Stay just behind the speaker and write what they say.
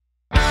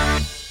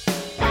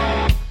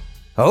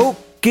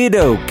Okie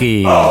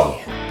dokie,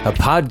 a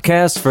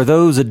podcast for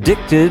those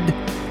addicted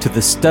to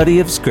the study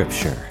of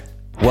Scripture.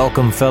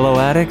 Welcome, fellow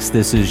addicts.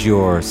 This is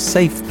your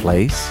safe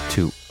place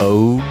to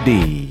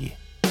OD.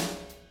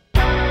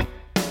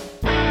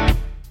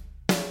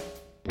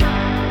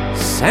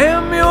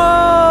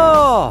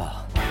 Samuel!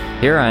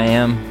 Here I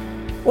am.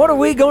 What are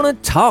we going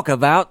to talk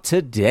about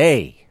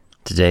today?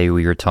 Today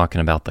we are talking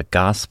about the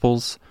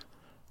Gospels.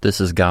 This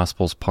is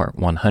Gospels part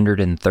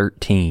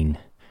 113.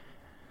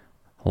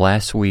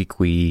 Last week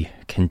we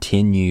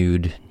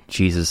continued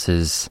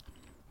Jesus'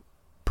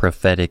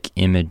 prophetic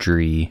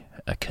imagery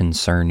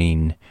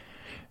concerning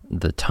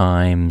the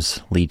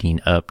times leading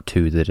up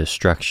to the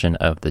destruction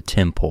of the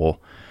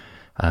temple.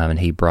 And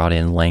he brought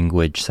in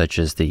language such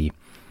as the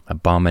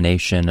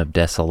abomination of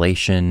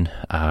desolation,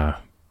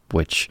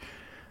 which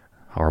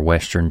our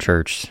Western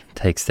church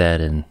takes that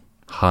in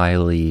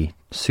highly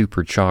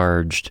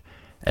supercharged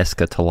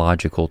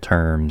eschatological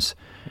terms.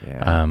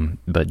 Yeah.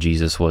 But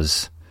Jesus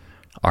was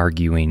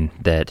arguing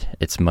that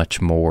it's much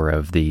more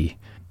of the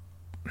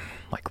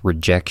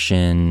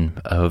rejection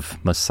of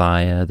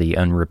Messiah, the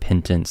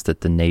unrepentance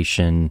that the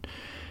nation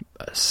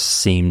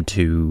seemed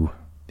to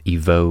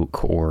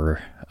evoke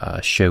or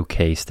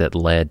showcase that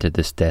led to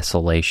this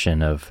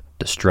desolation of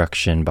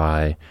destruction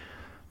by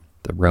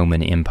the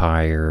Roman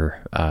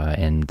Empire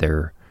and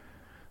their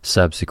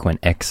subsequent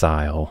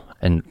exile,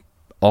 and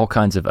all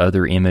kinds of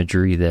other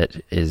imagery that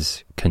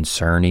is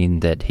concerning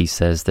that he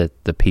says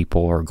that the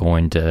people are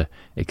going to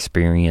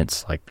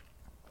experience, like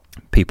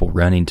people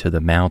running to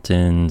the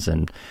mountains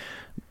and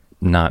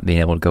not being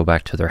able to go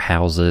back to their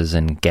houses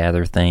and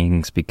gather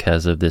things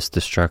because of this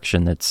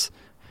destruction that's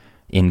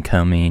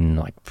incoming.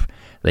 Like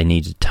they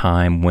need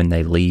time when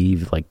they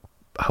leave, like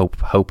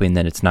hoping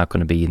that it's not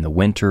going to be in the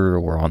winter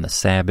or on the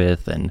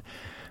Sabbath, and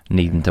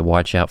needing to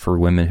watch out for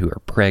women who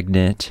are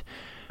pregnant.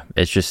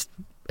 It's just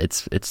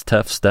it's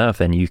tough stuff,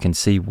 and you can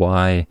see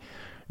why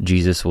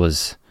Jesus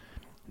was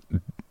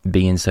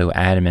being so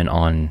adamant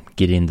on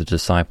getting the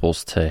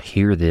disciples to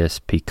hear this,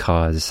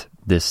 because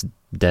this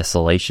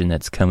desolation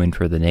that's coming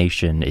for the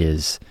nation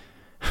is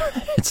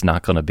it's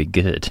not going to be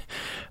good.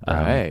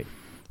 Right.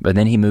 But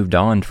then he moved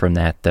on from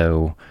that,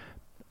 though,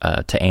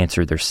 to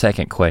answer their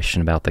second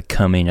question about the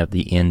coming of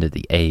the end of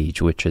the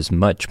age, which is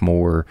much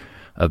more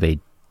of a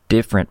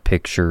different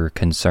picture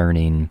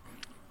concerning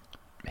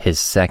his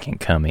second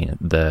coming,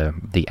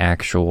 the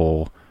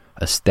actual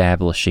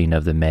establishing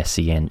of the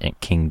Messianic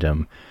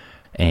kingdom,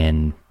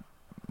 and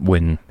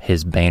when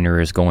his banner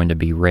is going to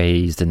be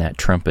raised and that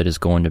trumpet is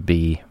going to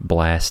be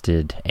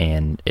blasted,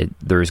 and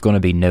there's going to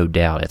be no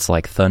doubt. It's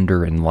like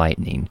thunder and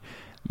lightning.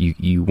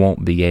 You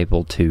won't be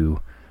able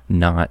to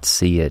not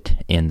see it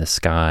in the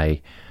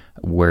sky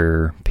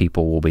where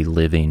people will be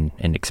living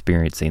and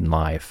experiencing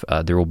life.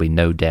 There will be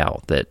no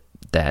doubt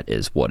that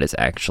is what is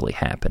actually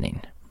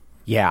happening.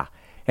 Yeah.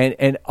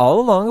 And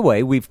all along the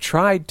way, we've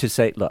tried to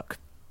say, look,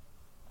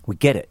 we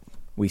get it.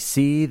 We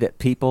see that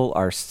people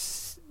are,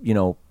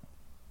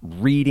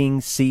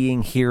 reading,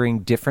 seeing, hearing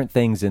different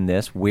things in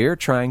this. We're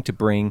trying to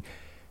bring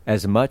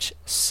as much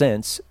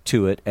sense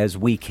to it as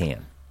we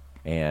can.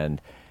 And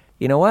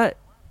you know what?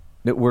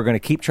 We're going to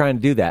keep trying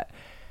to do that.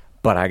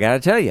 But I got to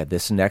tell you,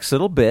 this next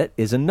little bit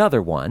is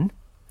another one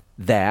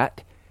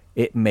that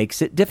it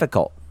makes it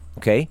difficult.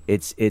 Okay?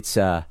 It's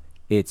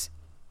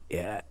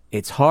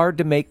hard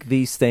to make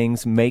these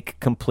things make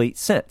complete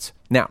sense.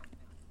 Now,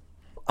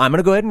 I'm going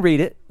to go ahead and read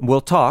it.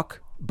 We'll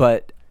talk,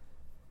 but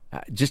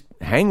just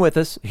hang with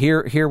us.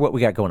 Hear what we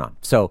got going on.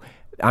 So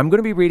I'm going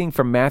to be reading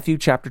from Matthew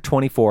chapter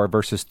 24,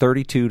 verses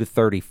 32 to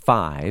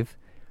 35.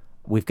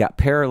 We've got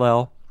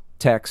parallel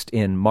text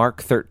in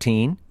Mark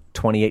 13,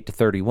 28 to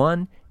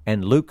 31,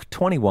 and Luke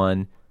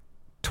 21,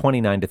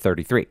 29 to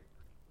 33.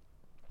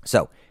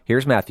 So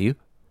here's Matthew.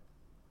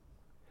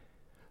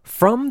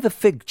 From the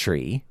fig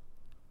tree,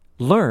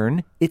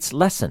 learn its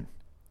lesson.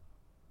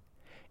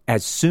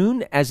 As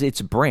soon as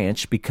its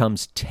branch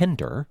becomes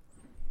tender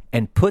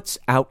and puts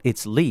out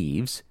its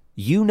leaves,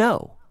 you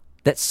know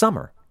that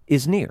summer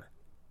is near.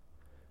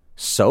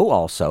 So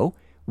also,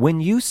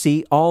 when you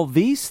see all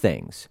these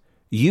things,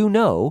 you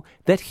know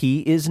that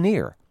he is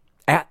near,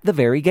 at the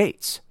very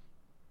gates.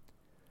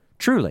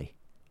 Truly,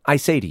 I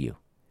say to you,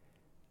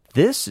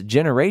 this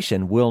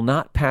generation will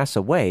not pass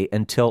away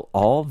until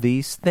all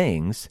these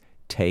things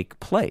take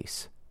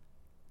place.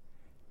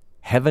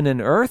 Heaven and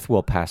earth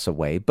will pass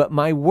away, but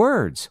my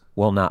words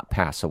will not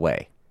pass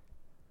away.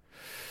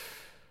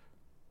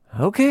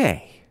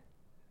 Okay,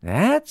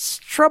 that's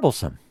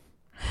troublesome.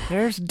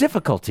 There's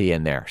difficulty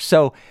in there.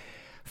 So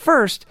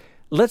first,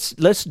 let's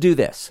do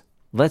this.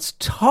 Let's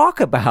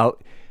talk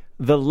about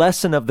the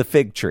lesson of the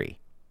fig tree,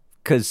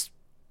 because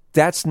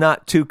that's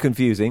not too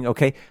confusing,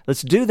 okay?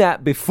 Let's do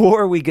that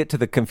before we get to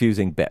the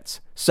confusing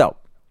bits. So,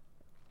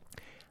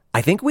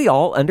 I think we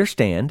all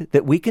understand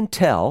that we can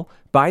tell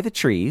by the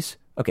trees,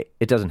 okay,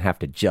 it doesn't have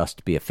to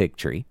just be a fig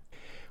tree.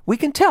 We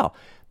can tell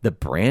the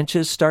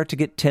branches start to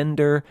get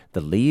tender,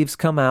 the leaves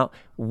come out.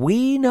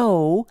 We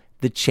know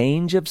the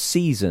change of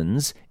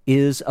seasons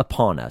is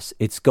upon us.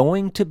 It's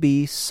going to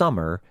be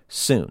summer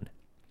soon.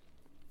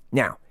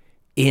 Now,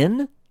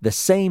 in the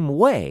same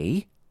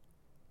way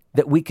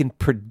that we can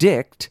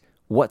predict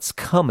what's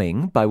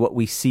coming by what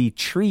we see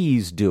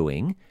trees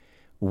doing,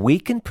 we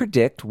can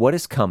predict what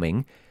is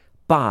coming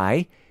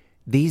by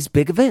these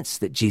big events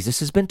that Jesus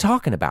has been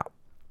talking about.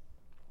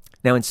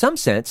 Now, in some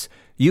sense,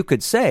 you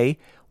could say,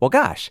 well,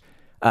 gosh,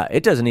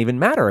 it doesn't even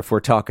matter if we're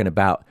talking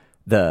about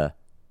the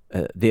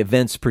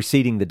events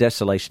preceding the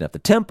desolation of the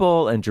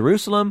temple and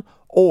Jerusalem,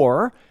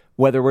 or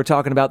whether we're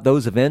talking about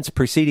those events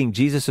preceding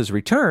Jesus'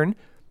 return.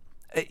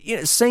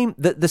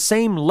 The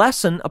same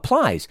lesson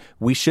applies.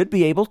 We should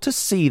be able to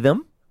see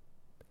them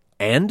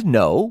and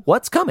know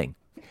what's coming.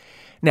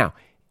 Now,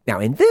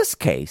 in this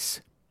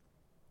case,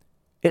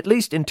 at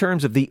least in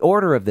terms of the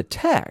order of the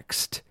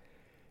text,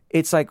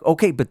 it's like,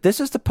 okay, but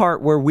this is the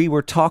part where we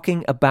were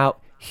talking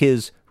about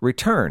his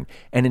return.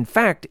 And in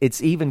fact,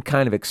 it's even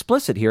kind of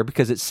explicit here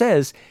because it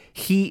says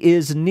he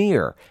is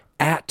near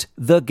at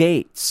the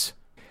gates.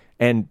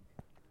 And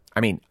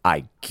I mean,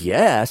 I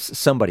guess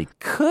somebody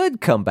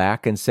could come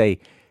back and say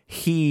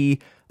he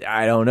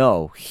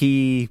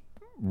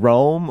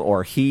Rome,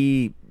 or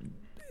he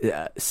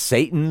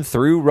Satan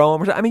through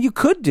Rome. I mean, you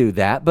could do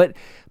that, but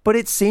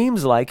it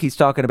seems like he's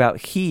talking about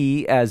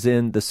he as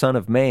in the Son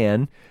of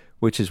Man,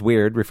 which is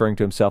weird, referring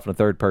to himself in a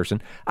third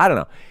person. I don't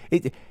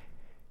know.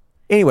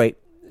 Anyway,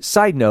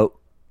 side note,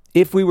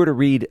 if we were to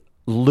read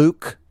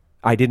Luke,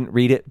 I didn't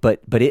read it, but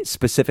it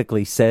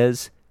specifically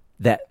says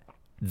that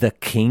the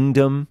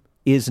kingdom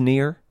is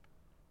near.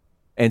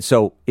 And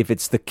so if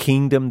it's the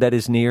kingdom that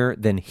is near,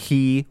 then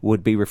he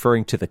would be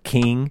referring to the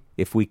king,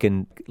 if we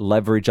can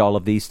leverage all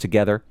of these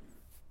together.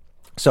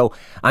 So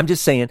I'm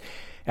just saying,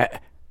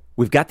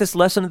 we've got this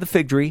lesson of the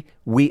fig tree.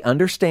 We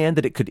understand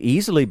that it could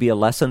easily be a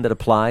lesson that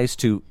applies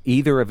to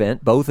either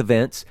event, both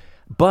events,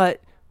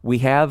 but we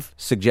have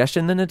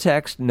suggestion in the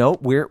text. No,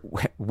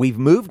 we've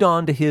moved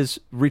on to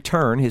his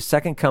return, his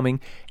second coming,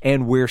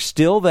 and we're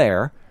still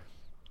there.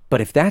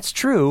 But if that's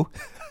true,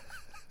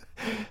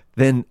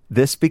 then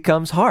this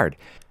becomes hard.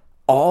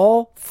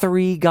 All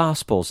three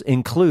Gospels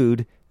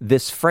include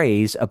this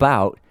phrase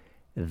about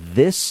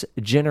this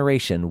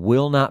generation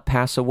will not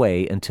pass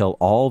away until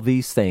all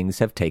these things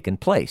have taken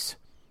place.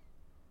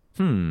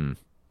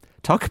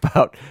 Talk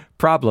about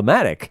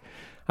problematic.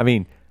 I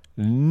mean,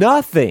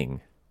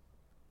 nothing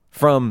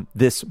from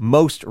this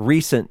most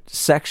recent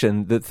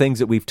section, the things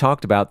that we've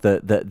talked about,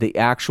 the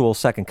actual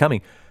second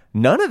coming,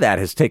 none of that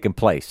has taken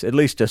place, at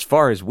least as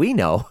far as we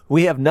know.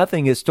 We have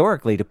nothing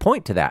historically to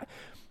point to that.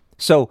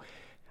 So,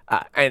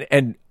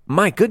 and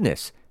my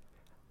goodness,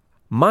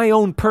 my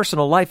own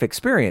personal life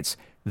experience,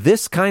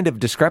 this kind of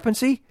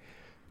discrepancy,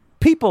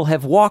 people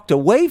have walked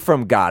away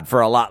from God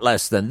for a lot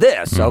less than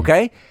this,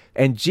 okay?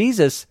 And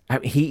Jesus,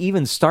 he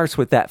even starts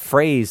with that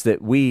phrase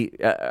that we,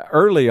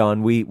 early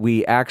on,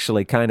 we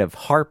actually kind of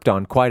harped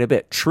on quite a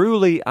bit.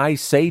 Truly, I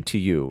say to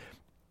you.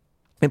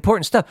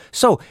 Important stuff.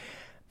 So,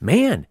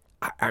 man,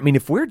 I mean,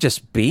 if we're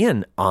just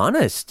being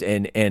honest,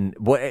 and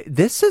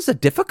this is a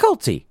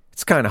difficulty.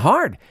 It's kind of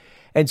hard.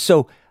 And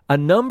so a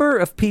number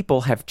of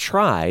people have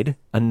tried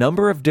a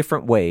number of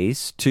different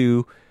ways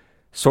to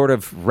sort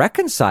of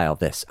reconcile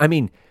this. I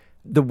mean,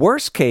 the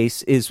worst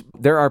case is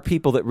there are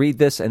people that read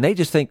this and they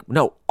just think,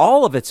 no,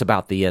 all of it's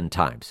about the end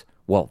times.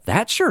 Well,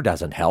 that sure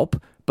doesn't help.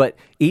 But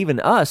even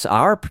us,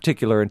 our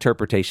particular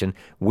interpretation,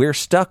 we're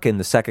stuck in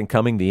the second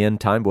coming, the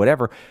end time,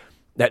 whatever.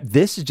 That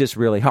this is just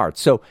really hard.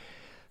 So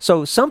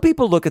some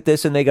people look at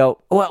this and they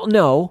go, well,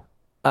 no.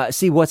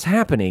 See, what's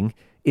happening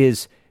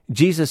is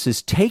Jesus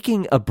is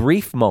taking a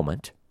brief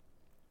moment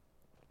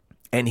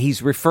and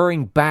he's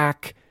referring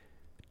back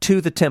to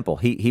the temple.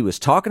 He was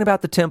talking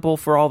about the temple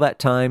for all that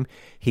time.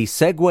 He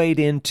segued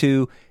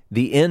into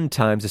the end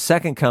times, the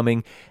second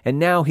coming, and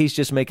now he's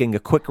just making a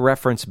quick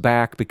reference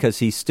back because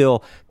he's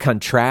still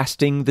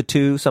contrasting the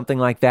two, something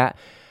like that.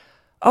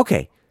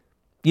 Okay,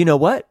 you know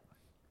what?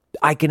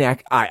 I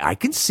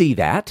can see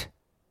that.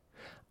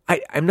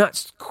 I'm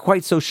not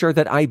quite so sure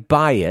that I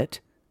buy it,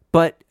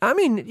 but I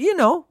mean,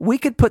 we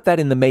could put that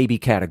in the maybe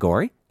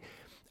category.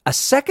 A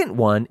second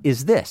one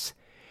is this.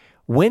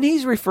 When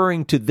he's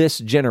referring to this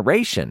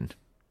generation,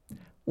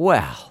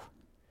 well,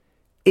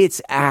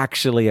 it's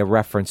actually a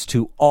reference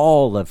to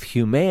all of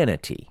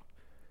humanity.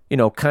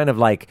 Kind of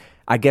like,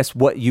 I guess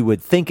what you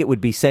would think it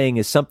would be saying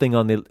is something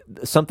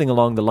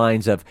along the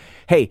lines of,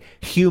 hey,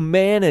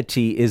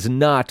 humanity is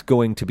not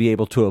going to be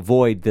able to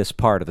avoid this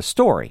part of the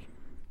story.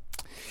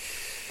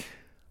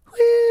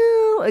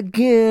 Well,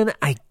 again,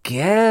 I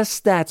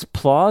guess that's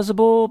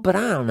plausible, but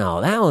I don't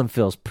know. That one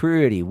feels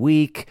pretty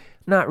weak.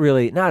 Not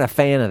a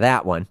fan of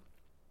that one.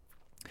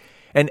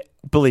 And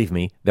believe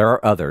me, there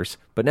are others,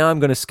 but now I'm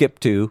going to skip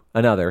to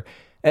another.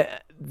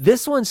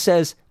 This one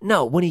says,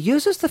 no, when he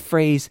uses the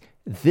phrase,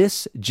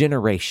 this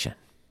generation,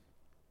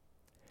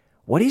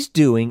 what he's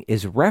doing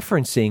is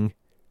referencing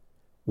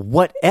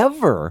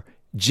whatever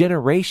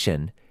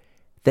generation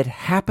that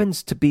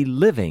happens to be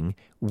living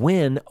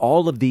when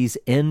all of these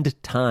end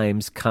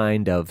times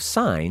kind of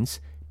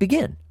signs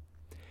begin.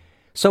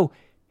 So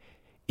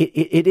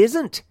it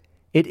isn't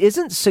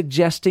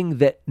suggesting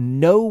that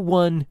no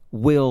one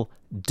will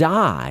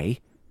die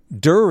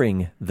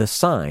during the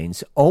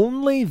signs,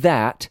 only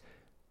that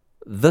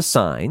the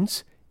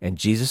signs and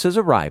Jesus'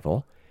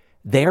 arrival,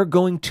 they're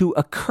going to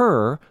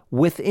occur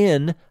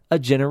within a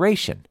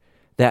generation.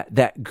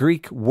 That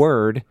Greek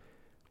word,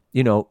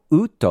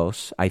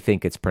 outos, I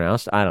think it's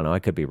pronounced. I don't know. I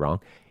could be wrong.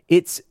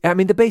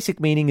 The basic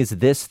meaning is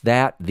this,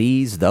 that,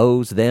 these,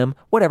 those, them,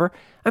 whatever.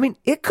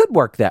 It could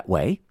work that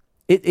way.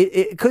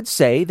 It could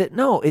say that,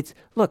 no,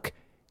 look,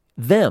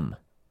 them,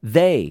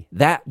 they,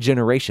 that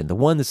generation, the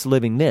one that's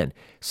living then.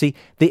 See,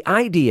 the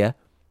idea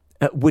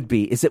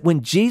is that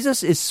when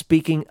Jesus is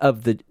speaking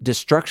of the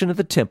destruction of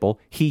the temple,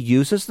 he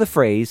uses the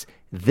phrase,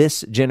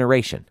 this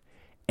generation.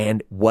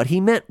 And what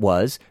he meant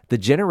was the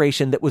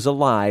generation that was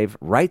alive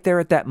right there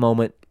at that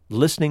moment,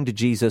 listening to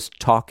Jesus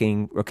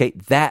talking, okay,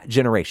 that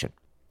generation.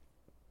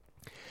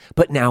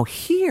 But now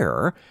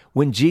here,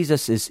 when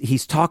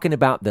he's talking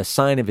about the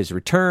sign of his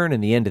return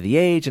and the end of the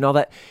age and all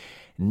that,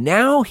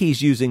 now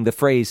he's using the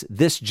phrase,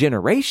 this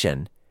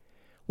generation.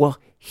 Well,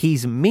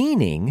 he's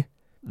meaning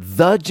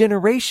the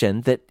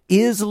generation that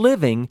is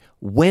living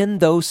when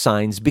those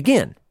signs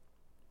begin.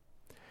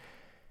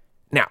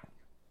 Now,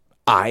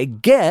 I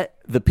get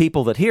the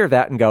people that hear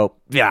that and go,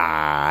 yeah,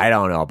 I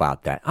don't know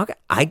about that. Okay,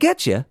 I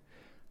get you,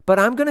 but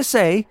I'm going to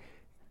say,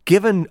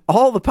 given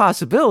all the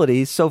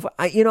possibilities,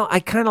 I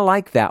kind of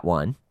like that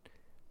one.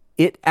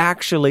 It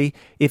actually,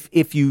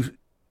 if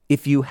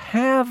you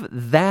have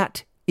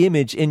that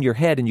image in your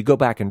head and you go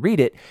back and read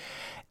it,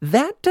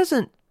 that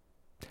doesn't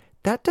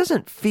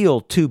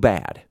feel too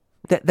bad.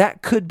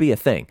 That could be a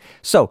thing.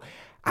 So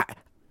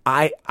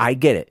I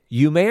get it.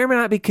 You may or may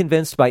not be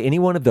convinced by any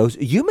one of those.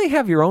 You may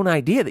have your own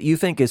idea that you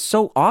think is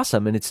so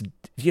awesome, and it's,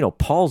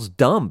 Paul's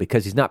dumb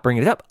because he's not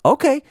bringing it up.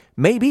 Okay,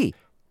 maybe.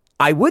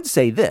 I would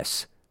say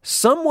this.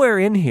 Somewhere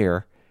in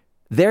here,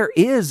 there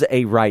is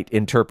a right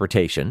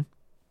interpretation,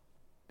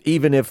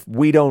 even if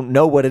we don't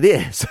know what it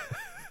is.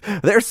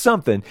 There's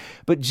something.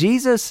 But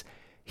Jesus,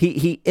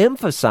 he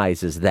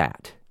emphasizes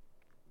that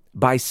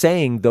by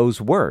saying those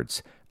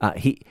words.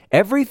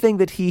 Everything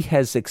that he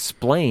has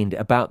explained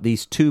about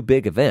these two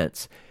big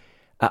events,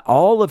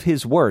 all of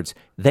his words,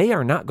 they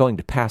are not going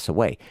to pass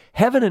away.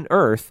 Heaven and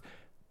earth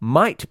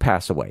might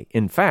pass away.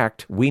 In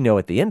fact, we know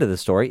at the end of the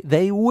story,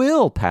 they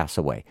will pass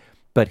away.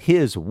 But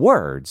his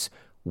words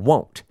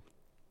won't.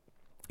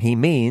 He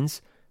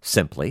means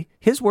simply,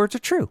 his words are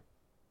true.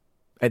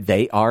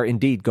 They are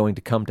indeed going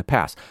to come to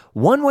pass.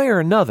 One way or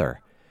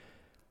another,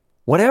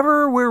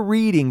 whatever we're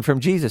reading from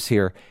Jesus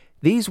here,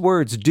 these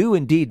words do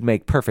indeed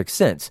make perfect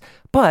sense.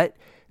 But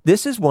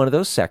this is one of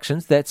those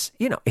sections that's,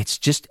 it's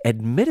just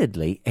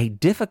admittedly a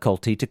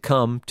difficulty to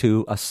come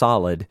to a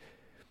solid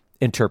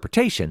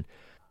interpretation.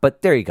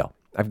 But there you go.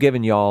 I've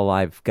given you all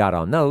I've got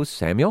on those.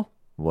 Samuel,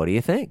 what do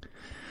you think?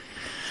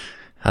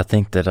 I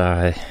think that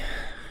I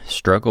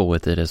struggle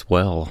with it as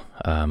well.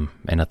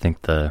 And I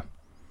think the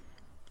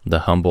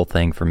humble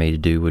thing for me to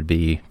do would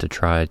be to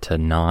try to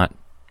not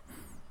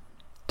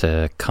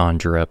to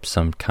conjure up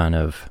some kind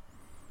of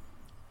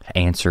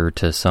answer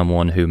to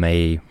someone who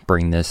may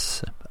bring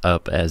this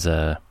up as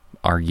a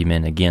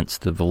argument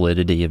against the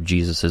validity of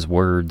Jesus's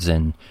words,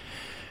 and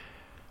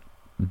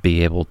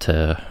be able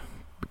to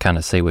kind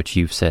of say what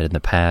you've said in the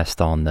past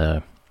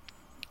on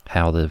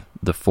how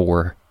the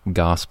four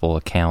gospel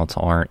accounts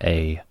aren't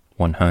a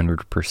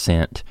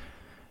 100%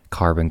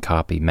 carbon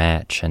copy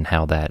match, and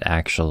how that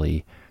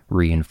actually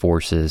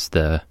reinforces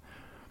the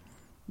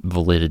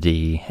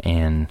validity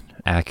and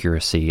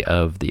accuracy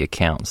of the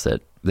accounts,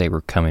 that they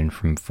were coming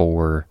from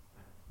four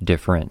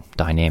different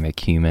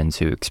dynamic humans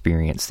who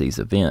experienced these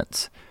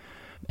events.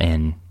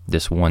 And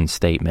this one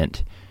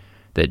statement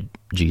that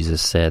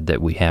Jesus said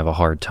that we have a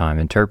hard time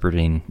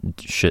interpreting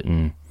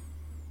shouldn't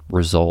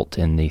result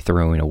in the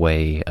throwing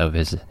away of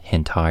his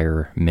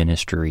entire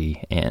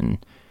ministry and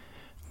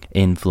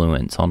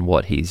influence on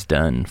what he's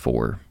done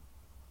for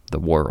the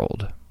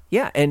world.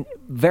 Yeah, and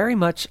very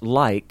much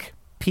like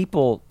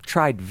people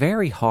tried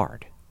very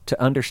hard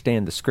to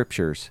understand the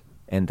scriptures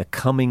and the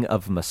coming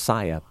of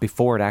Messiah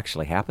before it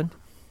actually happened.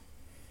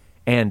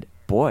 And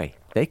boy,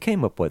 they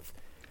came up with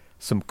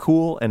some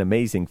cool and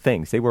amazing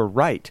things. They were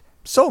right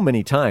so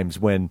many times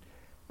when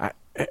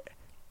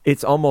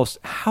it's almost,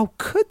 how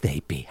could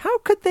they be? How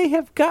could they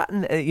have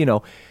gotten,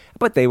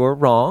 but they were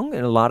wrong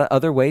in a lot of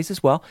other ways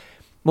as well.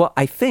 Well,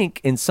 I think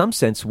in some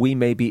sense we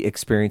may be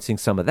experiencing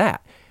some of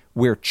that.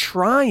 We're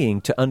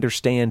trying to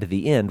understand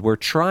the end. We're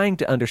trying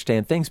to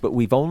understand things, but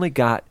we've only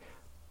got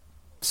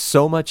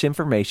so much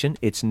information.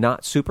 It's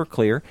not super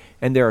clear.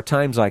 And there are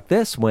times like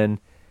this when,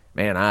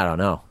 man, I don't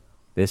know.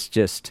 This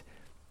just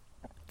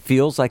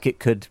feels like it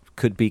could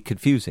be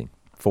confusing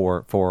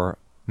for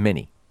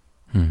many.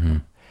 Mm-hmm.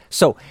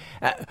 So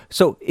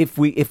if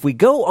we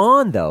go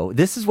on though,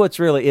 this is what's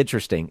really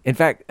interesting. In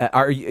fact,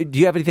 do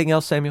you have anything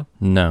else, Samuel?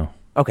 No.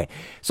 Okay.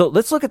 So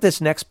let's look at this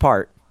next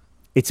part.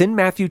 It's in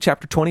Matthew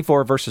chapter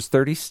 24, verses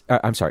 30.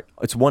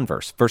 It's one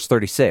verse, verse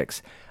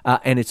 36.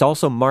 And it's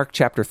also Mark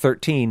chapter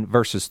 13,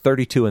 verses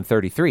 32 and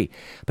 33.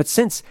 But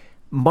since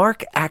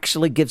Mark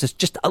actually gives us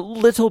just a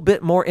little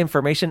bit more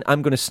information,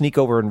 I'm going to sneak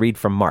over and read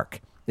from Mark.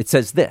 It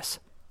says this,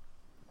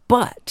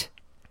 "But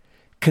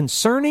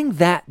concerning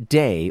that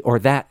day or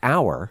that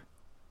hour,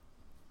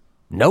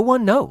 no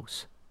one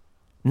knows,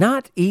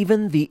 not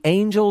even the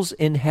angels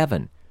in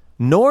heaven,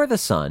 nor the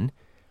Son,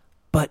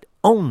 but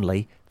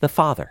only the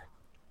Father.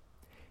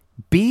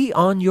 Be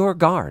on your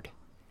guard,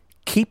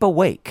 keep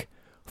awake,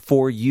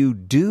 for you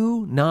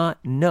do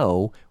not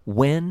know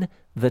when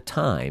the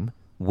time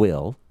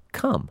will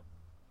come."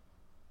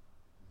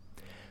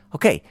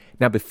 Okay,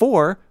 now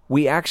before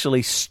we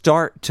actually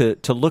start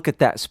to look at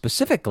that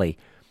specifically,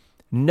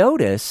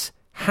 notice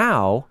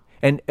how,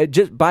 and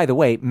just by the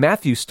way,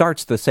 Matthew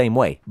starts the same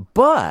way,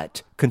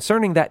 but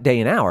concerning that day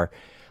and hour,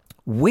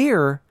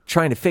 we're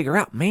trying to figure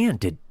out, man,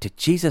 did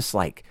Jesus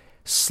like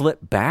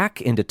slip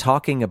back into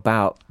talking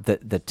about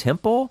the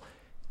temple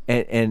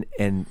and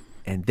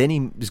then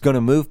he is going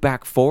to move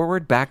back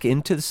forward, back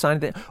into the sign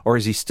of the, or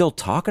is he still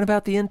talking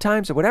about the end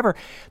times or whatever?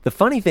 The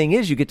funny thing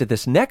is you get to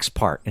this next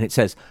part and it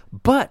says,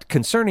 "But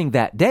concerning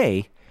that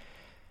day,"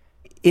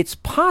 it's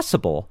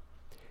possible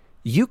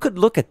you could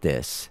look at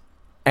this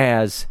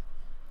as,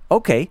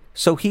 okay,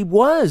 so he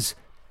was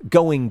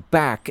going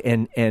back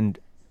and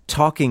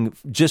talking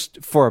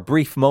just for a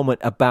brief moment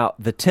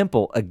about the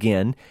temple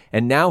again,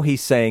 and now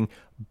he's saying,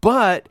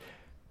 but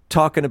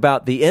talking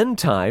about the end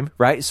time,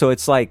 right? So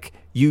it's like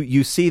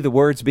you see the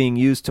words being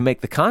used to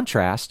make the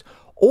contrast,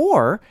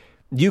 or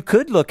you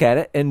could look at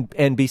it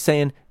and be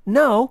saying,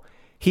 no,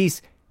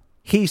 he's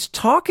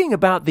talking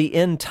about the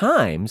end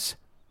times,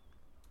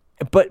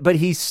 but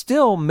he's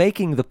still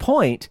making the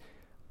point,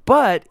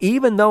 but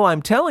even though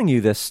I'm telling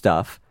you this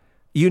stuff,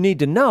 you need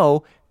to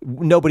know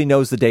nobody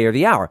knows the day or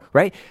the hour,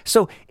 right?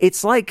 So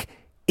it's like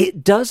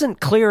it doesn't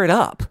clear it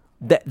up.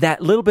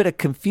 That little bit of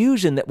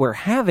confusion that we're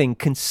having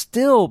can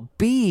still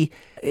be,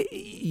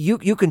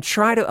 you can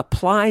try to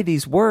apply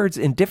these words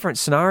in different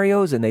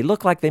scenarios and they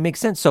look like they make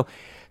sense.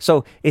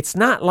 So it's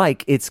not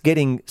like it's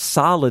getting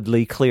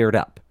solidly cleared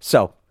up.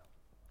 So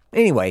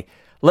anyway,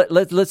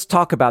 let's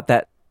talk about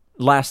that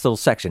last little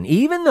section.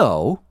 Even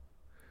though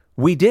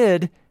we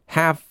did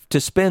have to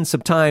spend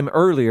some time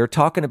earlier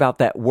talking about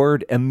that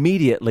word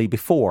immediately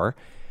before,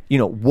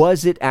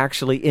 was it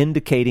actually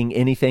indicating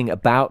anything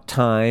about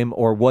time,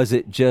 or was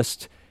it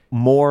just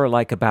more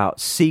like about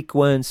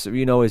sequence?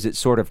 Is it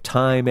sort of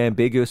time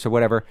ambiguous or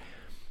whatever?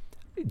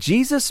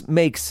 Jesus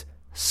makes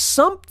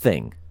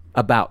something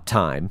about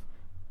time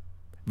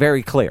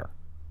very clear.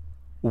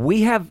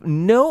 We have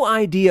no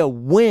idea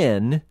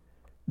when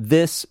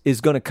this is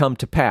going to come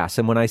to pass.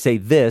 And when I say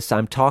this,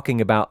 I'm talking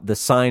about the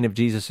sign of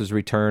Jesus'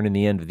 return and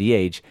the end of the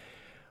age.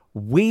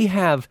 We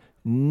have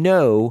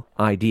no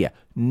idea.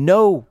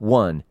 No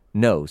one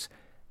knows,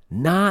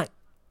 not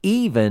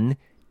even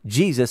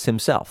Jesus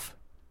himself.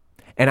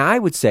 And I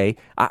would say,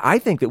 I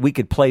think that we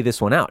could play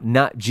this one out.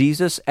 Not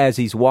Jesus as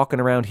he's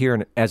walking around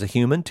here as a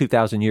human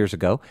 2,000 years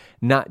ago,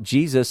 not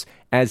Jesus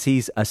as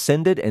he's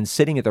ascended and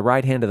sitting at the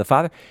right hand of the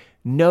Father.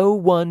 No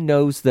one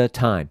knows the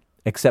time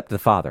except the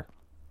Father.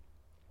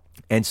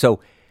 And so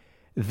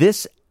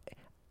this,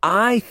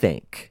 I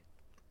think,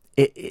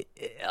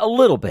 a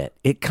little bit,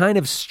 it kind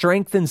of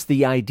strengthens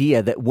the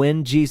idea that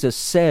when Jesus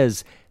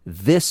says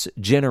this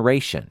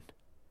generation,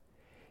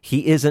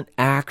 he isn't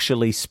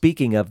actually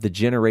speaking of the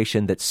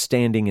generation that's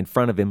standing in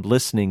front of him,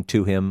 listening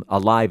to him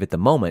alive at the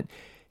moment.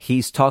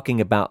 He's talking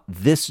about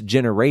this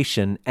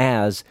generation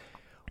as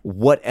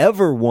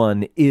whatever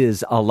one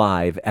is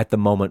alive at the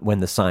moment when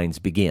the signs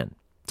begin,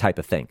 type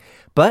of thing.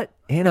 But,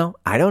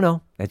 I don't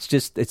know.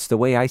 It's the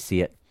way I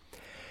see it.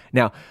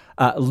 Now,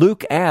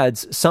 Luke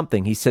adds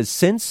something. He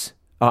says,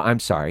 I'm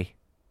sorry,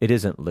 it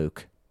isn't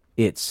Luke.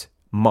 It's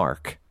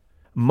Mark.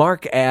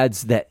 Mark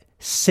adds that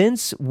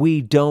since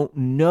we don't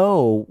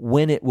know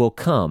when it will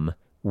come,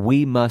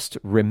 we must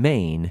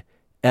remain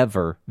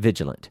ever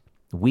vigilant.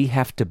 We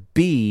have to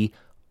be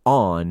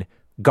on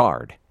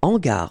guard. En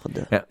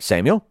garde. Now,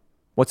 Samuel,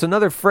 what's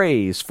another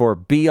phrase for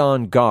be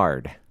on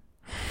guard?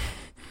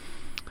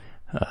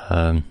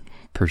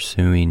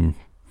 Pursuing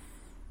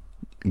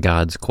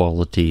God's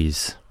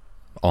qualities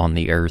on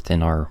the earth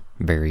in our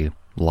very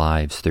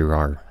lives through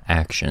our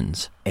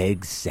actions.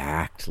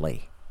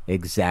 Exactly. A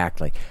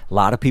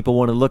lot of people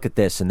want to look at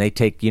this and they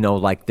take,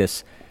 like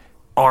this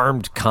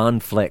armed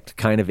conflict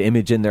kind of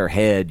image in their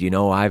head.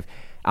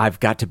 I've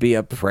got to be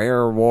a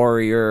prayer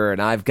warrior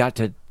and I've got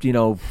to,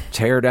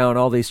 tear down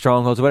all these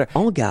strongholds, whatever.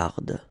 En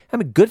garde. I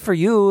mean, good for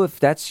you if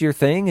that's your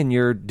thing and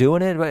you're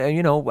doing it.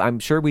 I'm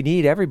sure we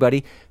need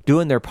everybody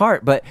doing their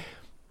part. But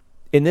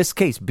in this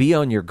case, be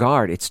on your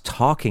guard. It's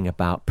talking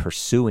about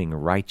pursuing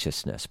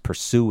righteousness,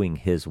 pursuing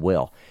his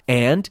will.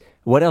 And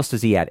what else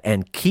does he add?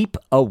 And keep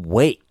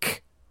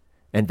awake.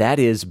 And that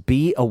is,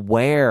 be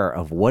aware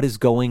of what is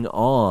going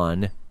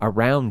on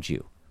around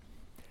you.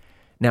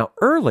 Now,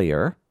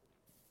 earlier,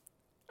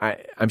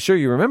 I'm sure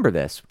you remember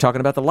this, talking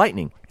about the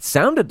lightning. It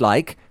sounded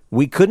like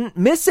we couldn't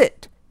miss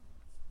it.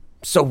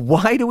 So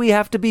why do we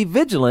have to be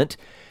vigilant?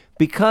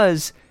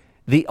 Because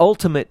the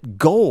ultimate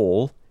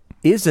goal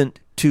isn't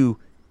to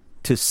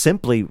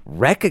simply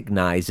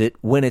recognize it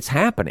when it's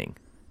happening.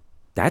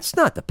 That's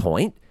not the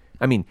point.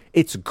 I mean,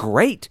 it's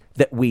great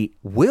that we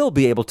will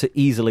be able to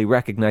easily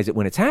recognize it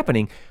when it's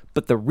happening,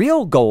 but the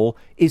real goal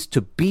is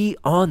to be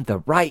on the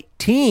right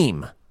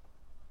team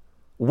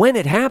when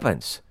it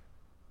happens.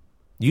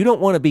 You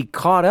don't want to be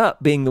caught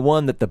up being the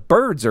one that the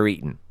birds are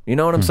eating. You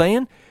know what I'm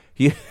saying?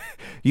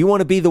 You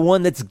want to be the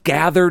one that's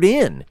gathered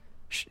in.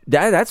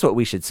 That's what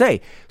we should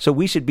say. So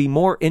we should be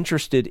more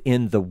interested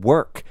in the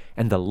work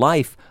and the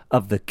life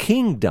of the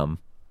kingdom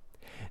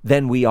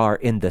than we are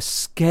in the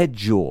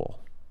schedule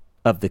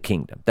of the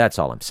kingdom. That's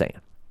all I'm saying.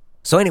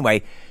 So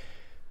anyway,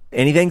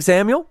 anything,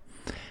 Samuel?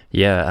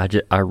 Yeah,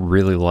 I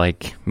really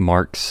like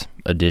Mark's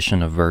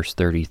addition of verse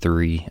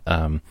 33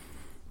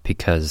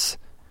 because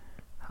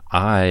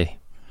I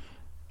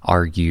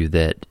argue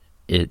that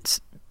it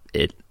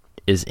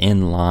is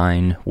in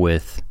line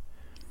with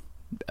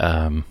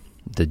the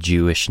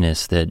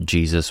Jewishness that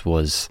Jesus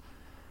was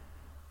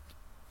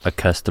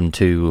accustomed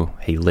to.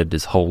 He lived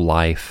his whole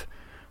life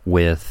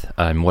with.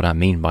 And what I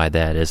mean by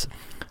that is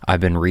I've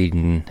been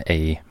reading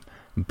a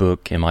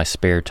book in my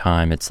spare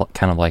time. It's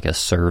kind of like a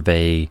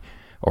survey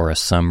or a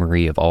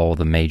summary of all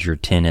the major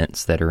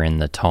tenets that are in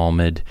the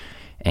Talmud.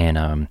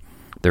 And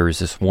there was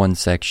this one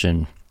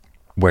section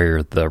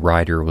where the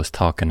writer was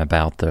talking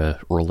about the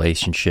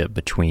relationship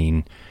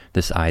between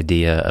this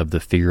idea of the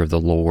fear of the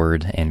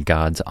Lord and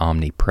God's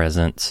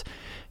omnipresence.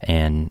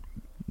 And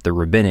the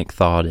rabbinic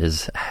thought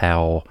is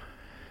how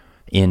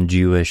in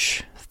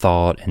Jewish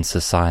thought and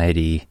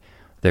society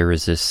there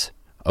is this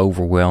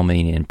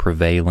overwhelming and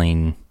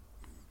prevailing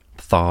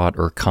thought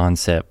or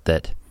concept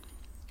that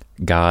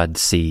God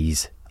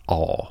sees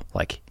all.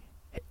 Like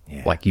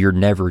you're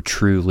never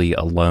truly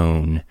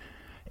alone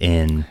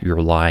in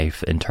your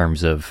life in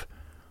terms of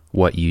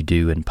what you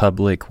do in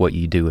public, what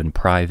you do in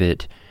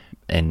private,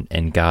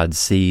 and God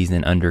sees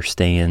and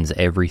understands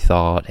every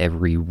thought,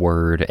 every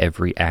word,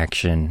 every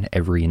action,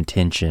 every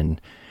intention,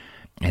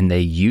 and they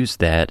use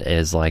that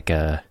as like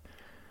a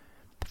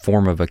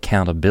form of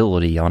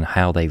accountability on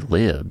how they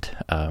lived.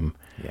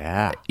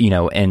 You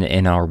know, and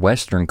in our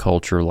Western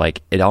culture,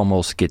 like it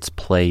almost gets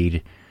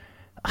played,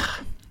 I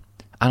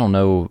don't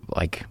know,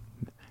 like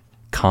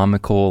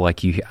comical.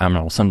 Like I don't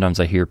know. Sometimes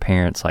I hear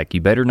parents like, "You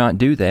better not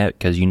do that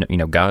because you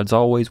know God's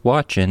always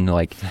watching."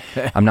 Like,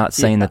 I'm not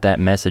saying that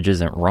message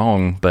isn't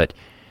wrong, but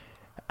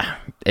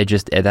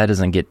that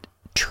doesn't get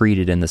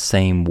treated in the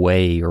same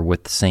way or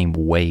with the same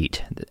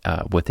weight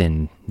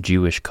within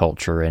Jewish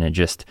culture, and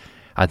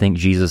I think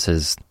Jesus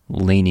is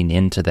leaning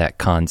into that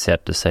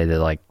concept to say that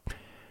like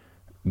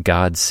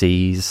God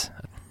sees,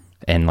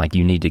 and like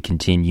you need to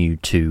continue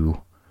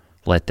to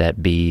let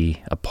that be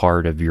a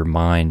part of your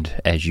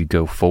mind as you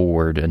go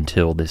forward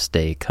until this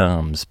day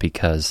comes,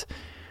 because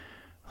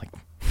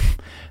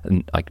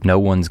like no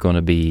one's going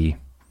to be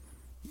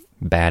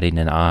batting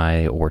an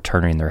eye or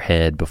turning their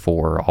head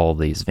before all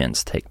these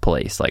events take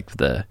place. Like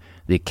the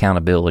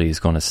accountability is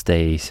going to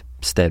stay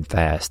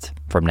steadfast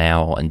from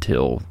now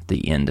until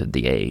the end of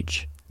the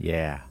age.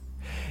 Yeah,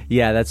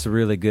 that's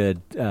really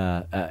good.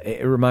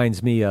 It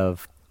reminds me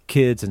of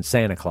kids and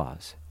Santa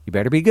Claus. You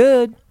better be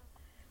good.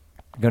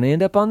 You're going to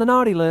end up on the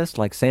naughty list,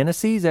 like Santa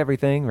sees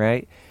everything,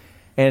 right?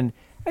 And,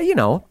 you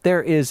know,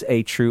 there is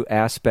a true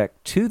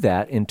aspect to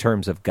that in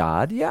terms of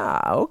God.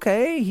 Yeah,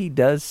 okay, he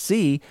does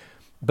see,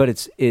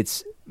 but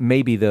it's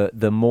maybe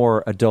the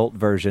more adult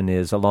version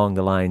is along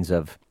the lines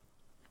of,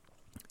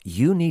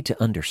 you need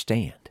to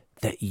understand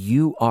that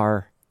you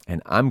are,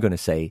 and I'm going to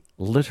say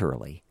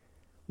literally,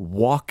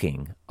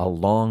 walking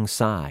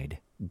alongside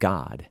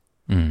God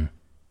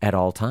at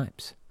all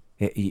times.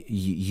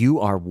 You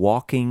are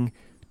walking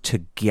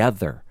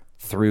together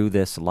through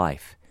this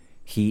life.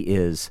 He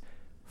is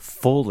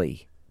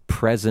fully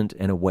present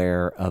and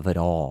aware of it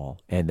all.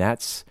 And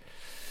it's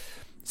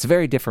a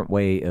very different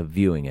way of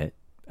viewing it.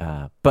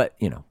 But,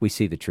 you know, we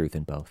see the truth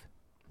in both.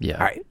 Yeah.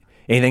 All right.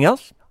 Anything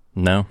else?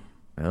 No.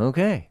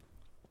 Okay.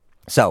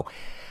 So,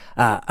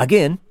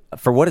 again,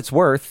 for what it's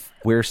worth,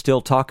 we're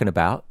still talking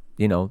about,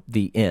 you know,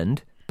 the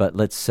end, but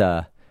let's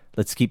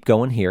keep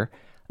going here.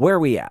 Where are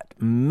we at?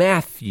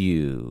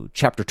 Matthew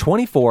chapter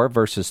 24,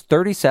 verses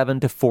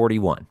 37 to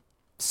 41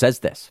 says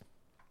this.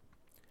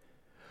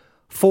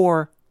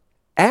 For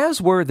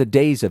as were the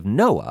days of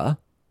Noah,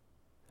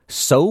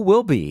 so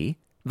will be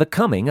the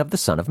coming of the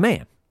Son of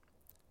Man.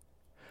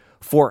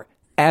 For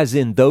as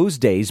in those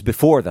days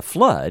before the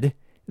flood,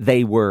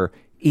 they were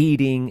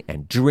eating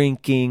and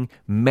drinking,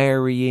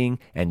 marrying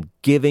and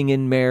giving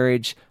in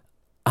marriage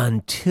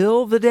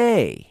until the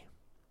day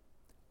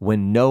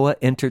when Noah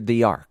entered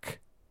the ark.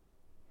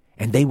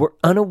 And they were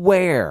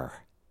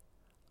unaware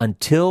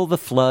until the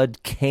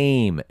flood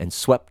came and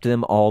swept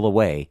them all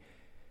away.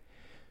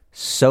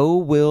 So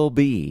will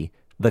be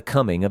the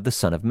coming of the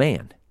Son of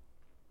Man.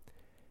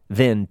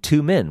 Then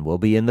 2 men will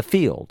be in the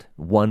field,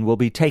 one will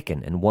be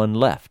taken and one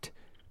left.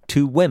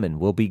 2 women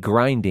will be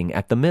grinding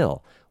at the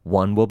mill,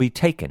 one will be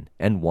taken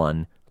and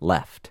one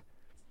left.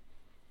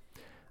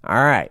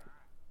 All right.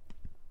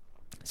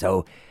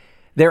 So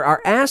there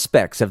are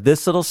aspects of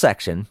this little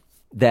section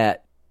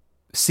that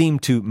seem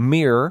to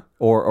mirror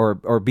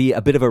or be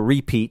a bit of a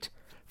repeat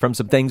from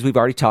some things we've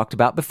already talked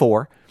about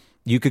before.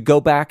 You could go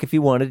back if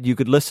you wanted. You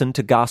could listen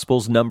to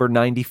Gospels number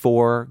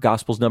 94,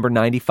 Gospels number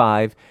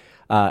 95,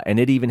 and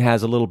it even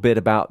has a little bit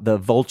about the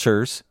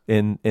vultures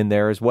in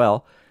there as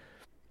well.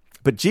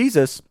 But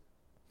Jesus,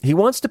 he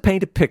wants to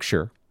paint a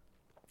picture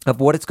of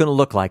what it's going to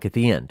look like at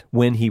the end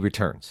when he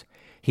returns.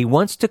 He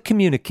wants to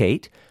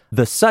communicate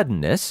the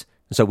suddenness.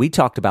 So we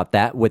talked about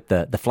that with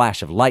the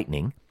flash of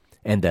lightning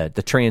and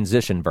the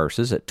transition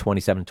verses at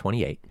 27 and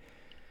 28.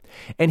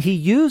 And he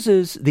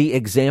uses the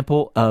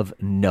example of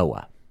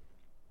Noah.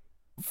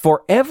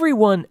 For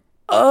everyone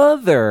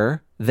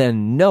other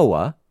than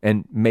Noah,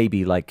 and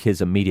maybe like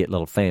his immediate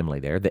little family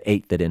there, the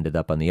 8 that ended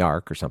up on the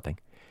ark or something,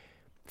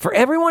 for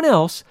everyone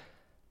else,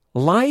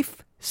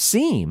 life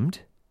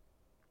seemed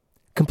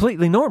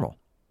completely normal.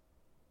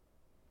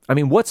 I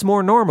mean, what's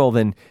more normal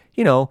than,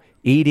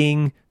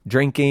 eating,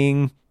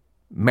 drinking,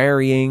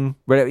 marrying,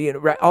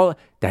 whatever, all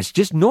that's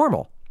just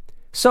normal.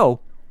 So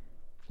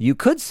you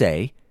could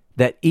say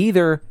that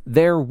either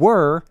there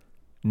were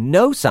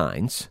no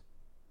signs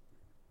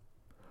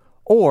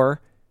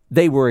or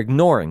they were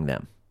ignoring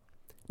them.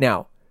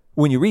 Now,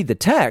 when you read the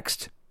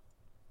text,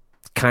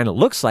 it kind of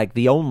looks like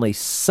the only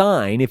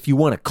sign, if you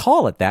want to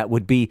call it that,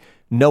 would be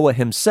Noah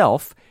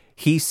himself.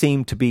 He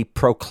seemed to be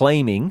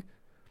proclaiming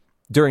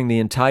during the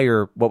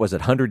entire,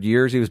 100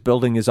 years he was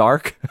building his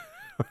ark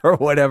or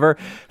whatever.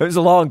 It was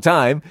a long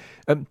time.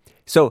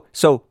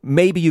 So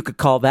maybe you could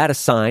call that a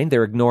sign.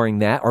 They're ignoring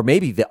that. Or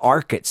maybe the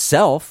ark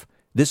itself,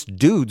 this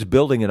dude's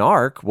building an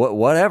ark,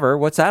 whatever.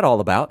 What's that all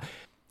about?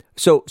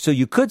 So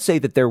you could say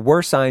that there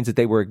were signs that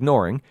they were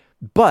ignoring,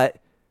 but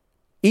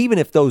even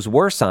if those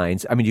were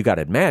signs, I mean, you got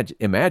to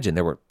imagine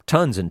there were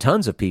tons and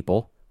tons of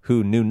people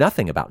who knew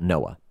nothing about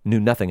Noah, knew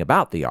nothing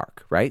about the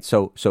ark, right?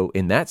 So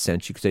in that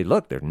sense, you could say,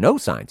 look, there's no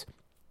signs.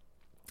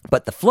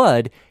 But the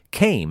flood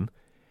came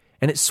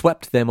and it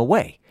swept them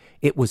away.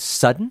 It was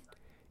sudden.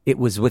 It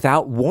was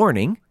without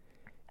warning.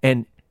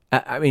 And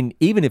I mean,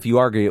 even if you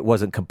argue it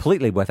wasn't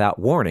completely without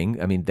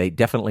warning, I mean, they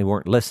definitely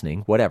weren't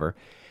listening, whatever.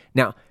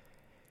 Now,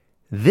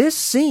 this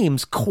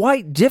seems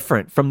quite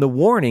different from the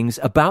warnings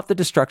about the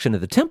destruction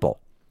of the temple.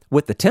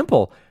 With the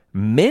temple,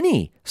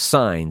 many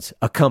signs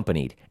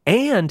accompanied,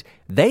 and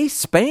they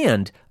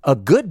spanned a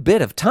good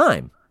bit of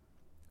time.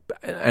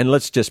 And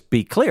let's just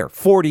be clear,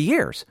 40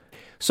 years.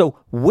 So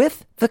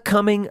with the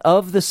coming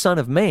of the Son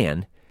of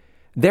Man,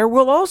 there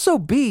will also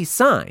be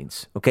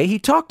signs. Okay, he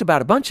talked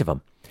about a bunch of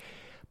them.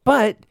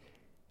 But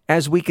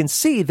as we can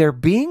see, they're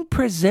being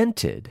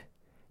presented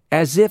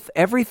as if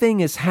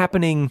everything is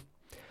happening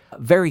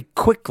very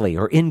quickly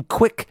or in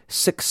quick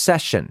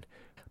succession.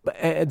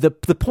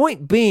 The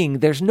point being,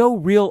 there's no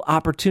real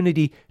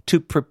opportunity to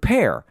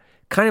prepare.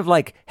 Kind of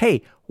like,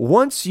 hey,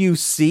 once you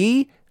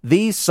see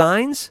these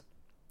signs,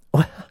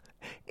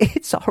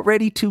 it's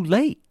already too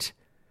late.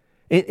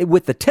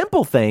 With the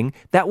temple thing,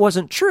 that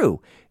wasn't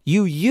true.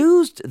 You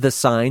used the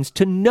signs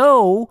to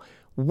know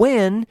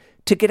when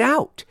to get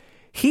out.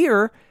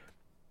 Here,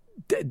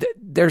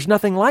 there's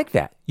nothing like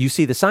that. You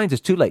see the signs,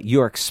 it's too late.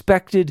 You're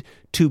expected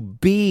to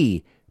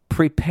be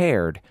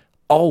prepared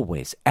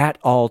always, at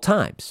all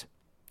times.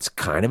 It's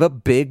kind of a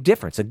big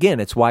difference. Again,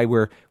 it's why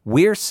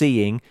we're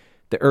seeing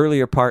the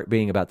earlier part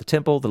being about the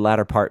temple, the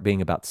latter part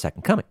being about the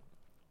second coming.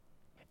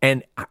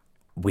 And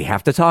we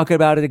have to talk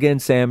about it again,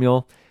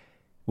 Samuel.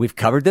 We've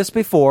covered this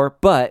before,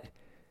 but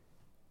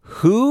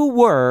who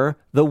were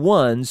the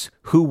ones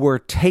who were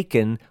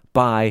taken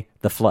by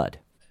the flood?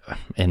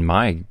 In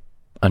my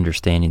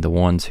understanding, the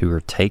ones who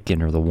are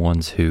taken are the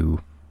ones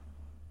who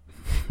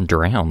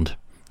drowned.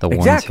 The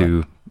Exactly.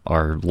 ones who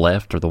are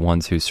left are the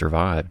ones who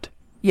survived.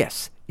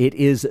 Yes, it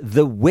is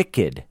the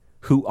wicked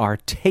who are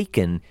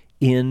taken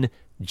in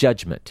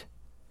judgment.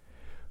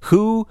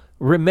 Who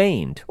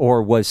remained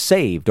or was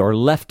saved or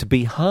left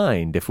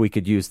behind, if we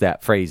could use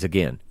that phrase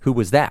again? Who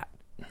was that?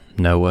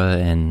 Noah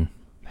and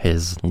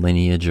his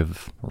lineage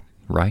of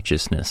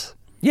righteousness.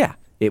 Yeah,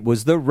 it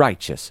was the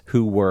righteous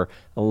who were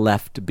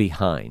left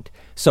behind.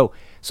 So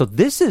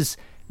this is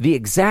the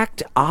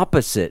exact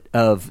opposite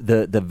of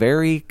the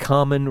very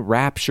common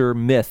rapture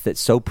myth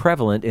that's so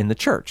prevalent in the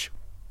church.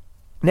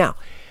 Now,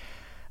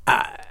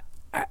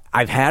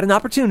 I've had an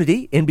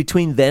opportunity in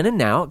between then and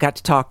now, got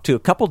to talk to a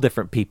couple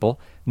different people,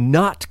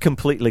 not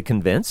completely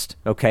convinced,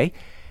 okay?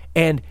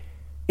 And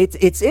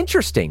it's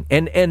interesting.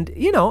 And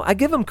I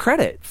give them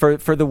credit for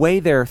the way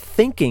they're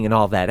thinking and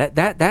all that.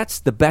 That's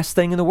the best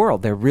thing in the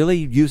world. They're really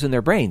using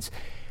their brains.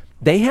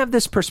 They have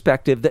this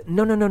perspective that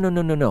no.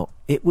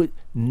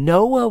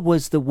 Noah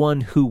was the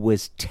one who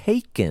was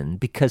taken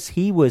because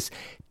he was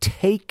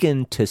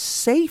taken to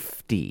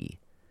safety,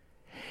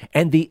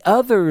 and the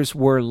others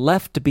were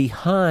left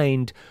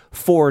behind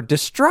for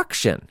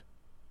destruction.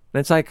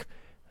 And it's like,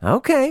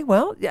 okay,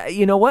 well,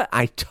 you know what?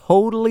 I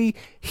totally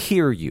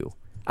hear you.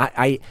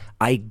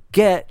 I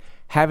get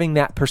having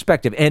that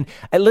perspective. And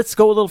let's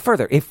go a little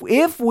further.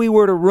 If we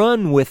were to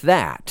run with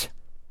that,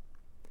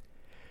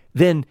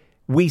 then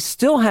we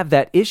still have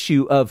that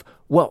issue of,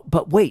 well,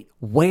 but wait,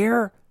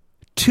 where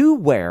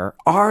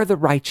are the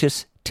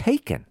righteous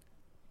taken?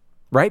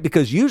 Right?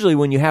 Because usually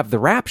when you have the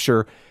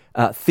rapture,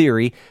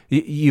 theory,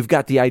 you've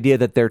got the idea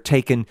that they're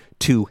taken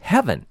to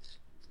heaven.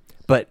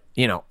 But,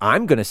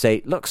 I'm going to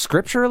say, look,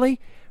 scripturally,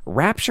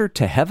 rapture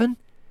to heaven,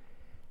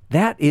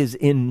 that is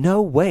in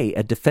no way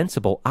a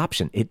defensible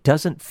option. It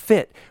doesn't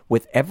fit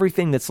with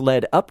everything that's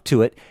led up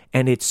to it,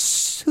 and it's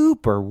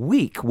super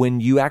weak when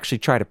you actually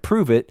try to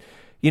prove it,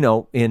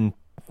 in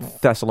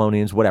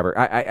Thessalonians, whatever.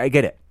 I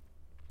get it.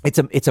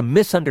 It's a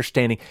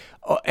misunderstanding,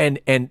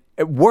 and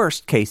at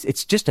worst case,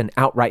 it's just an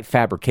outright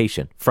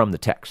fabrication from the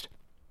text.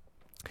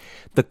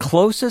 The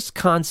closest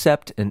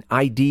concept, an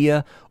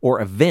idea,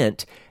 or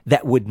event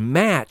that would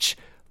match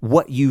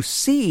what you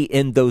see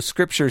in those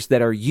scriptures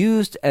that are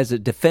used as a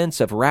defense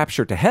of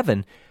rapture to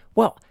heaven,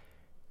 well,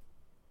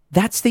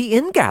 that's the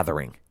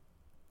ingathering.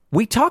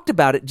 We talked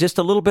about it just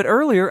a little bit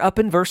earlier up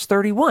in verse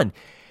 31.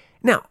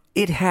 Now,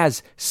 it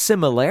has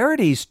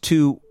similarities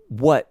to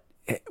what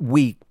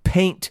we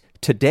paint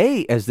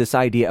today as this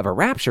idea of a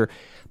rapture,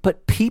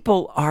 but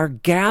people are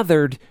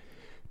gathered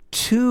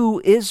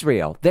to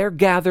Israel. They're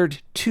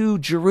gathered to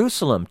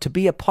Jerusalem to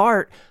be a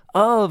part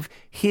of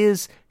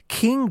his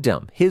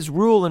kingdom, his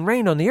rule and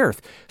reign on the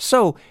earth.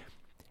 So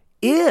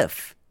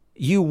if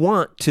you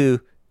want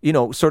to,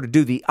 sort of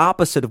do the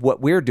opposite of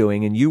what we're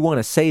doing, and you want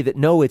to say that,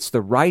 no, it's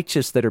the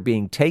righteous that are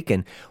being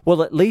taken,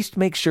 well, at least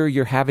make sure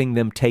you're having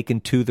them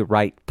taken to the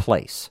right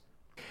place.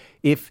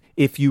 If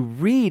you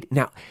read,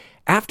 now,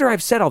 after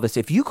I've said all this,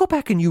 if you go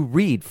back and you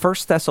read 1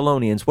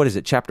 Thessalonians,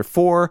 chapter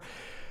 4,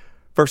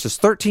 verses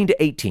 13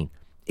 to 18,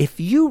 if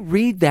you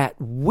read that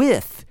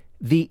with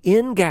the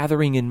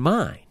ingathering in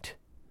mind,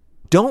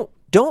 don't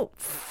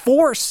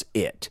force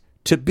it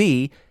to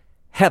be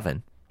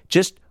heaven.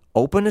 Just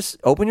open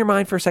your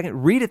mind for a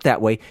second, read it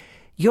that way.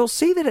 You'll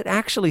see that it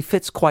actually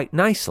fits quite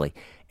nicely.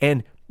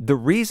 And the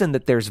reason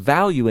that there's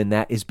value in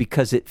that is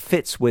because it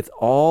fits with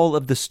all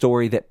of the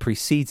story that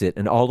precedes it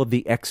and all of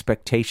the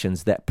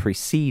expectations that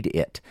precede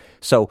it.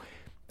 So,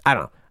 I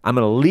don't know. I'm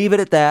going to leave it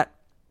at that.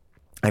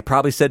 I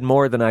probably said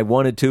more than I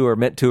wanted to or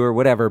meant to or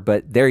whatever,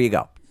 but there you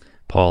go.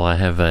 Paul, I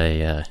have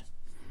a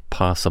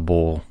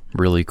possible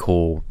really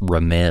cool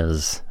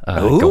remez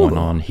going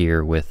on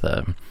here with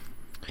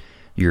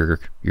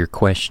your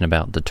question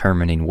about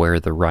determining where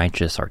the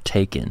righteous are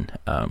taken.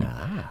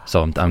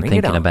 So I'm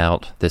thinking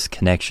about this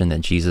connection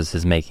that Jesus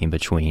is making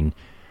between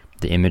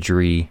the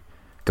imagery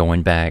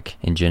going back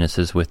in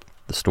Genesis with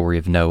the story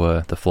of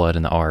Noah, the flood,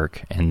 and the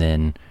ark, and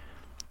then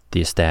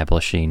the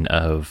establishing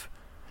of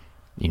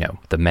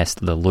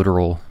the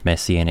literal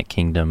messianic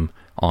kingdom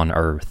on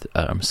earth.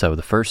 So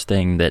the first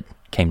thing that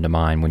came to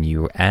mind when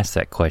you asked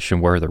that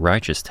question, where are the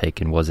righteous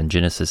taken, was in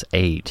Genesis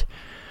 8,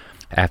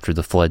 after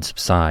the flood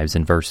subsides.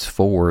 In verse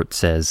 4, it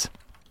says,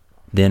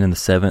 "Then in the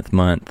 7th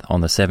month,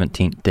 on the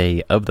 17th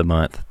day of the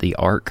month, the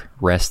ark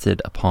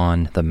rested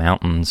upon the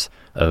mountains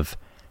of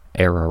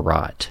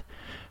Ararat."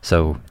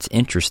 So it's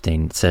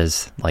interesting. It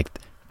says,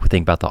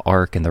 think about the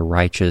ark and the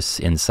righteous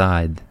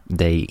inside,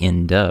 they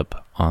end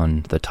up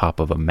on the top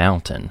of a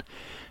mountain.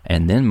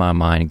 And then my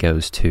mind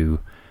goes to,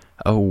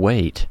 oh,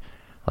 wait,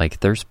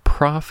 there's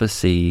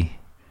prophecy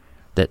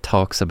that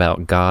talks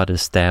about God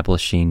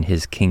establishing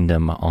his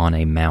kingdom on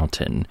a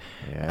mountain.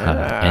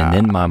 Yeah. And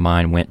then my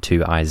mind went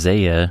to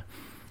Isaiah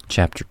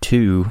chapter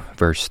 2,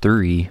 verse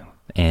 3,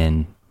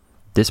 and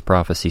this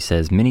prophecy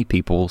says, "Many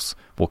peoples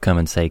will come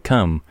and say,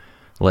 'Come,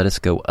 let us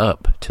go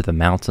up to the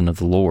mountain of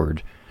the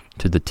Lord,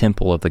 to the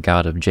temple of the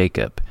God of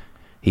Jacob.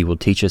 He will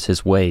teach us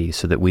his ways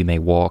so that we may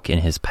walk in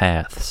his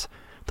paths.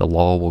 The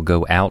law will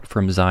go out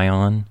from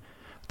Zion,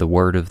 the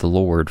word of the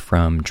Lord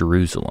from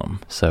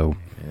Jerusalem." So,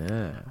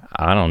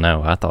 I don't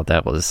know. I thought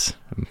that was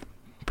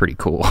pretty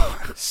cool.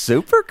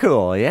 Super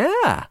cool,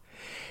 yeah.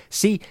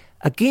 See,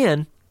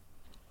 again,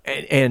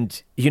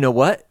 and you know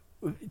what?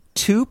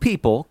 Two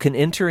people can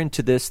enter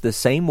into this the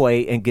same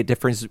way and get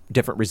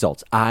different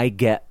results. I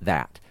get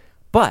that.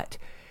 But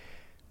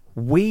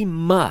we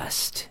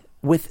must,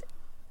 with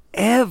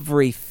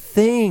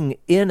everything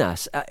in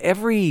us,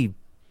 every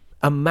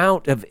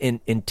amount of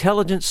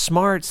intelligence,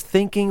 smarts,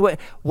 thinking,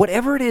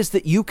 whatever it is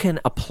that you can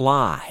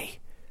apply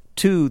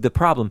to the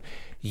problem,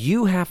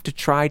 you have to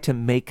try to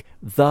make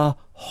the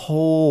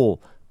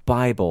whole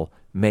Bible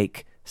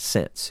make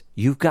sense.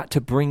 You've got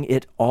to bring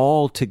it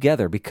all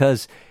together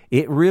because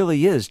it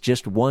really is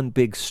just one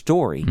big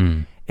story.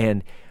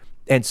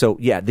 And so,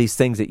 yeah, these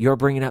things that you're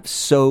bringing up,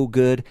 so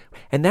good.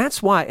 And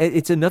that's why,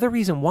 it's another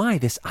reason why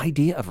this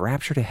idea of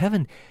rapture to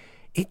heaven,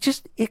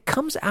 it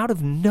comes out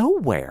of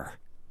nowhere.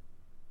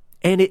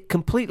 And it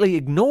completely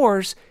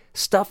ignores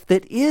stuff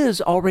that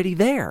is already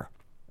there.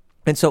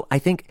 And so I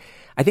think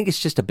it's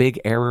just a big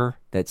error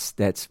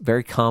that's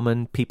very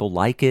common. People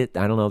like it.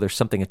 I don't know, there's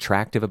something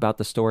attractive about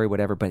the story,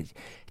 whatever, but it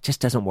just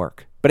doesn't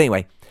work. But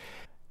anyway,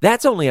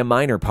 that's only a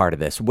minor part of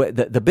this.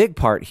 The big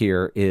part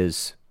here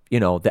is,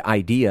 the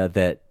idea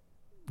that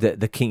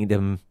the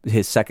kingdom,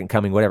 his second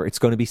coming, whatever, it's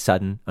going to be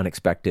sudden,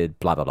 unexpected,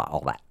 blah, blah, blah,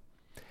 all that.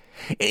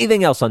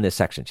 Anything else on this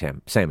section,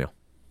 Samuel?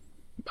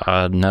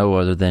 No,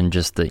 other than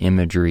just the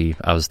imagery.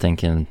 I was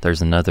thinking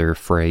there's another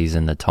phrase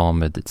in the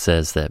Talmud that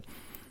says that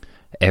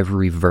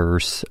every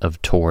verse of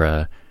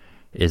Torah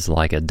is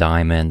like a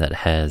diamond that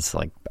has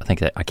like, I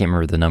can't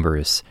remember the number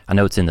is, I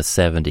know it's in the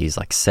 70s,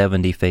 like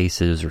 70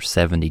 faces or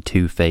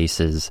 72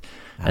 faces.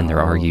 And they're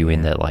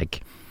arguing that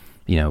like,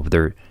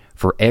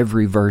 for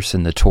every verse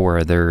in the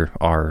Torah, there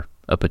are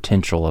a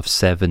potential of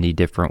 70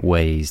 different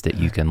ways that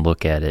you can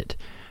look at it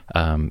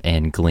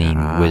and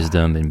glean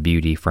wisdom and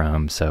beauty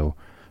from. So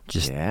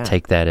just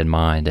take that in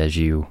mind as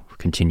you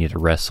continue to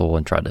wrestle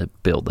and try to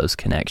build those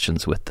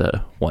connections with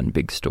the one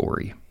big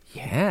story.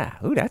 Yeah.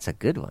 Ooh, that's a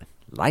good one.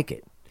 Like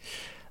it.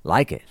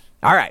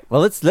 All right.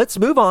 Well, let's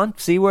move on.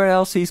 See what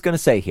else he's going to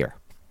say here.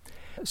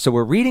 So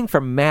we're reading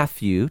from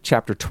Matthew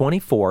chapter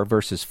 24,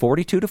 verses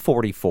 42 to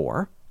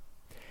 44.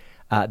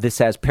 This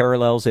has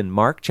parallels in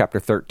Mark chapter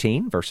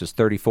 13, verses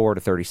 34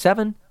 to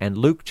 37, and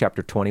Luke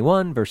chapter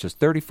 21, verses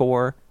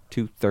 34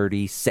 to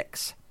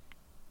 36.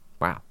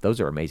 Wow, those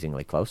are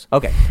amazingly close.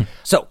 Okay,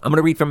 so I'm going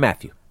to read from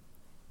Matthew.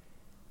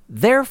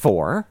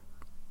 Therefore,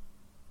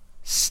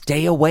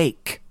 stay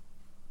awake,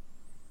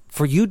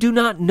 for you do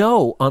not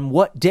know on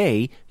what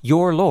day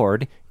your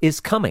Lord is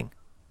coming.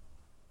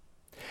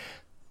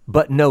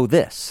 But know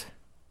this,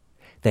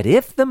 that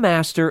if the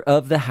master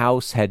of the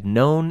house had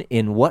known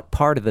in what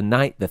part of the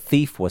night the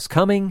thief was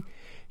coming,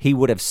 he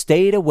would have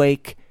stayed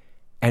awake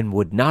and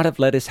would not have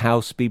let his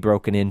house be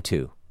broken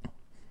into.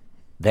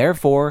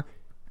 Therefore,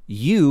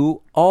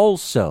 you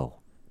also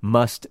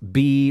must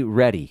be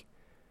ready,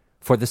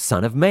 for the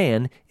Son of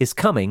Man is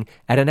coming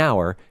at an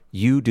hour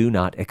you do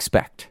not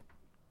expect.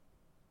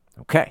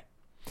 Okay.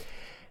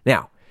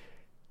 Now,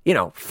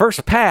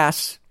 first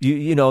pass,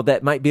 that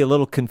might be a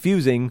little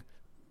confusing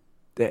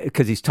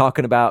because he's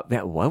talking about,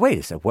 well, wait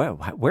a second,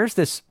 where's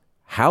this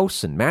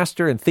house and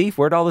master and thief?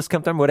 Where'd all this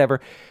come from? Whatever.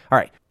 All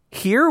right.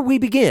 Here we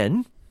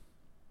begin.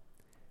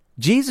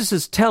 Jesus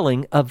is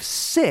telling of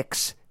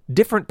 6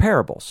 different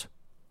parables.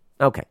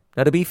 Okay.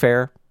 Now, to be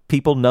fair,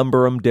 people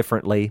number them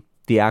differently,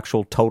 the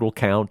actual total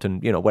count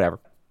and, whatever.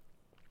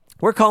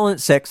 We're calling it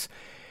 6.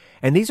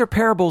 And these are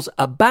parables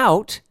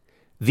about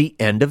the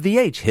end of the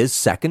age, his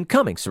second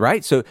comings,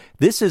 right? So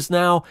this is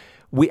now,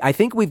 I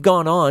think we've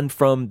gone on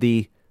from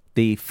the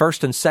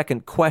first and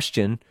second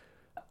question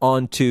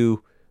on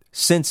to,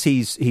 since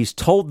he's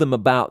told them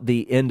about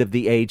the end of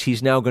the age,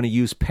 he's now going to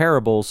use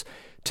parables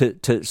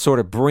to sort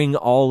of bring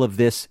all of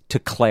this to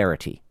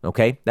clarity,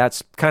 okay?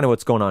 That's kind of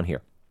what's going on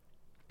here.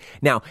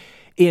 Now,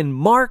 in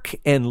Mark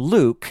and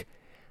Luke,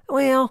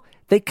 well,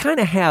 they kind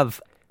of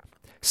have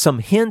some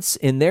hints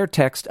in their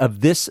text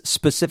of this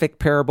specific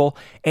parable,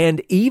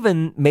 and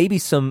even maybe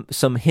some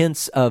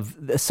hints of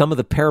some of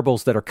the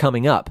parables that are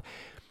coming up.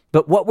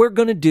 But what we're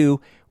going to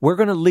do, we're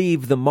going to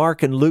leave the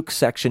Mark and Luke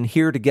section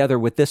here together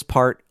with this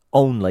part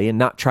only and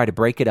not try to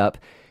break it up,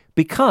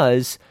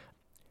 because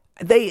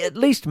they at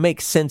least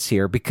make sense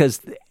here, because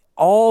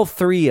all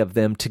 3 of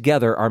them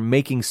together are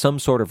making some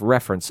sort of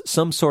reference,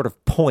 some sort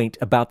of point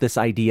about this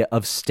idea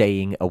of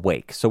staying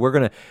awake. So we're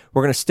going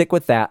to stick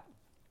with that.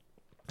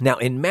 Now,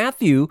 in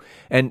Matthew,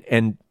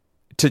 and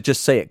to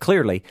just say it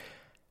clearly,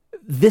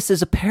 this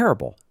is a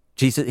parable.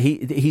 Jesus,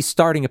 he's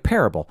starting a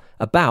parable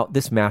about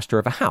this master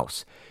of a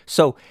house.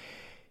 So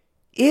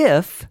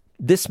if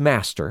this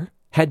master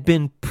had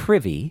been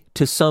privy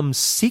to some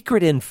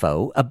secret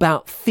info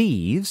about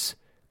thieves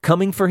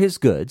coming for his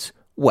goods,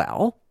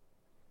 well,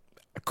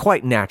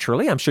 quite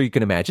naturally, I'm sure you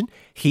can imagine,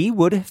 he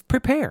would have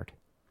prepared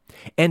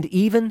and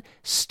even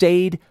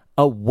stayed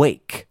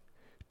awake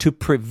to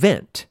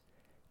prevent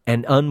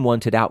an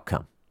unwanted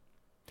outcome.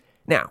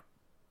 Now,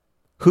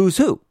 who's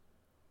who?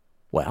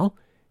 Well,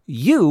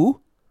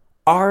 you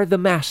are the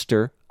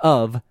master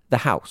of the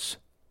house.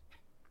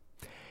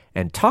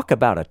 And talk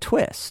about a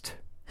twist.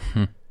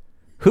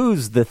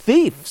 Who's the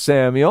thief,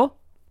 Samuel?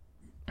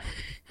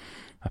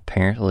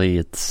 Apparently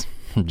it's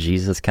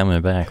Jesus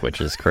coming back, which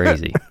is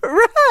crazy.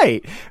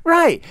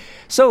 Right.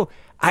 So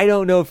I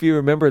don't know if you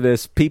remember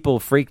this. People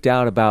freaked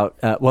out about,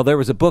 there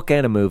was a book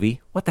and a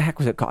movie. What the heck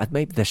was it called?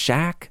 Maybe The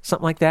Shack,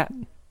 something like that.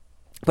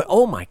 But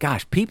oh my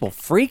gosh, people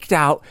freaked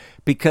out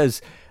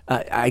because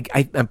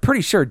I'm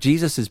pretty sure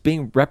Jesus is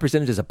being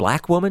represented as a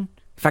black woman.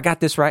 If I got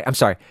this right, I'm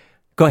sorry.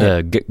 Go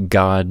ahead.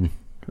 God,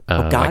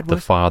 like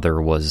the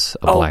Father was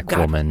a black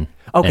woman,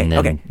 and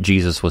then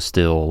Jesus was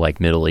still like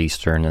Middle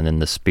Eastern, and then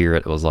the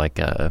Spirit was like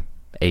a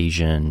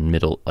Asian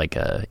like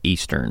a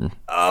Eastern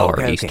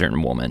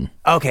Eastern woman.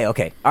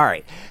 Okay, all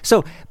right.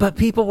 So, but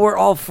people were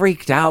all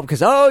freaked out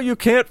because you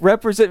can't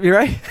represent me,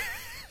 right?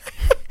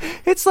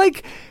 It's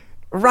like,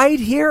 right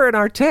here in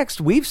our text,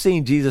 we've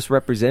seen Jesus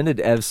represented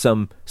as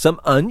some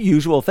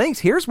unusual things.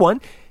 Here's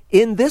one.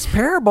 In this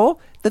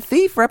parable, the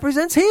thief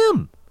represents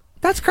him.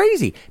 That's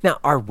crazy. Now,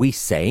 are we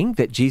saying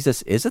that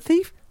Jesus is a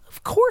thief?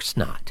 Of course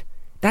not.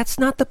 That's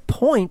not the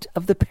point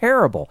of the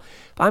parable.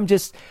 I'm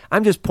just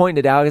pointing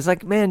it out. It's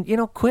like, man,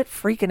 quit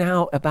freaking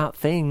out about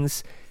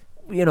things.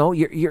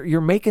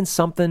 You're making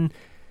something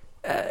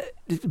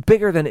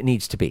bigger than it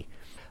needs to be.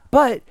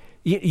 But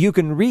you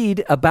can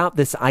read about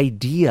this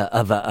idea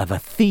of a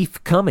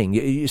thief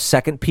coming.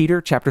 2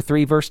 Peter chapter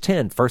 3, verse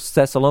 10, 1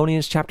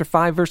 Thessalonians chapter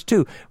 5, verse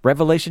 2,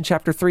 Revelation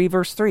chapter 3,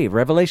 verse 3,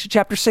 Revelation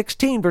chapter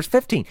 16, verse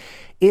 15.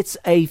 It's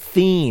a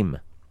theme.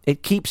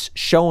 It keeps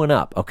showing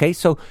up, okay?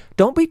 So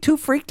don't be too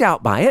freaked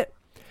out by it.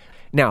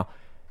 Now,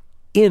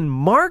 in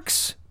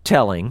Mark's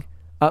telling,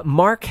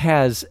 Mark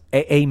has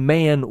a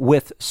man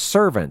with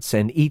servants,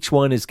 and each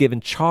one is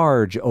given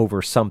charge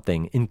over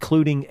something,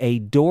 including a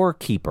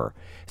doorkeeper.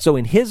 So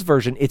in his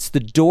version, it's the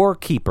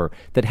doorkeeper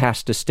that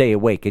has to stay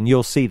awake, and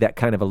you'll see that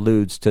kind of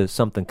alludes to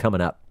something coming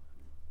up.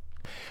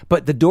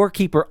 But the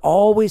doorkeeper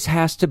always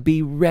has to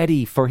be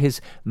ready for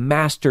his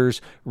master's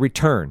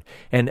return.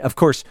 And of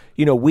course,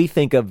 we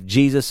think of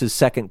Jesus'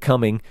 second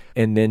coming,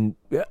 and then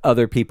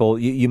other people,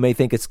 you may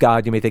think it's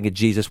God, you may think it's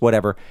Jesus,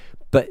 whatever,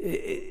 but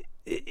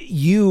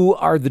you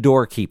are the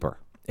doorkeeper,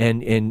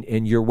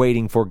 and you're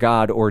waiting for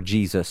God or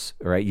Jesus,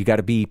 right? You got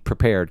to be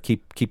prepared.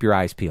 Keep your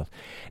eyes peeled.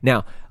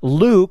 Now,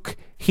 Luke,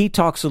 he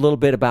talks a little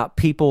bit about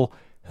people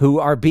who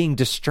are being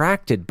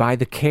distracted by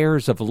the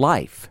cares of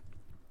life,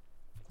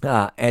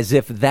 as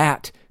if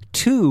that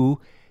too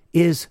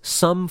is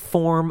some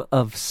form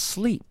of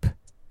sleep,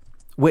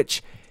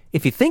 which,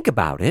 if you think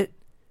about it,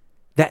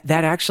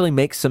 that actually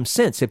makes some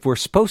sense. If we're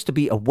supposed to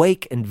be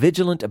awake and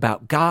vigilant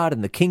about God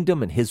and the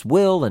kingdom and his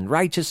will and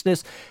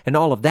righteousness and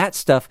all of that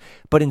stuff,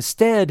 but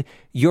instead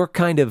you're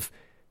kind of,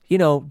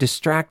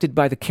 distracted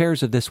by the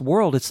cares of this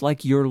world, it's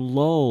like you're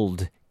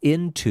lulled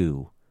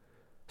into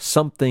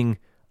something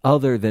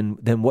other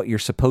than what you're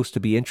supposed to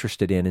be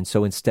interested in. And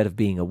so instead of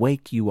being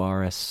awake, you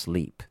are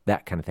asleep,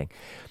 that kind of thing.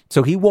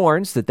 So he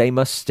warns that they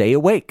must stay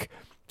awake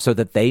so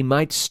that they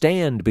might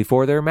stand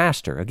before their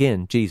master.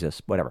 Again,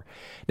 Jesus, whatever.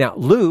 Now,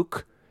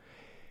 Luke,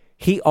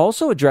 he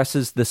also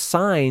addresses the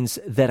signs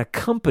that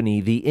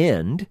accompany the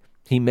end.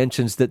 He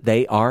mentions that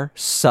they are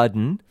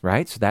sudden,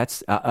 right? So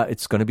that's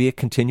it's going to be a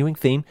continuing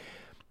theme.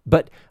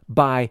 But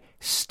by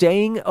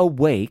staying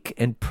awake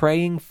and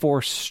praying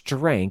for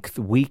strength,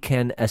 we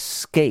can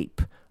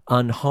escape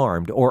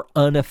unharmed or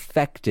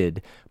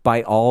unaffected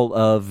by all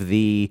of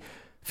the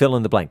fill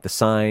in the blank, the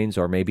signs,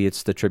 or maybe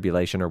it's the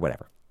tribulation or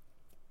whatever.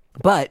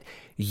 But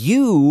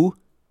you,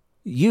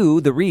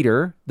 the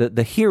reader,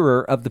 the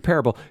hearer of the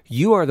parable,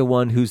 you are the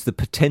one who's the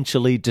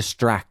potentially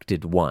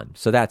distracted one.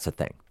 So that's a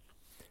thing.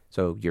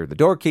 So you're the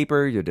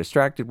doorkeeper, you're the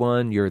distracted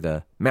one, you're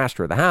the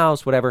master of the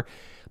house, whatever.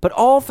 But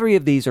all three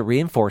of these are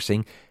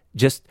reinforcing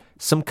just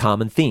some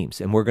common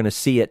themes, and we're going to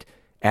see it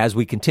as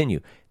we continue.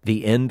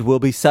 The end will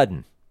be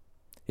sudden.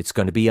 It's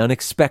going to be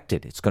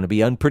unexpected. It's going to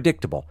be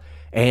unpredictable.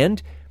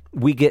 And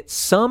we get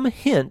some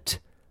hint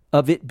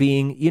of it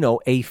being,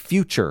 a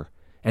future,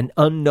 an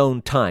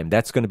unknown time.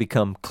 That's going to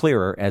become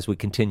clearer as we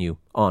continue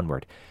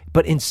onward.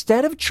 But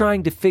instead of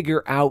trying to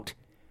figure out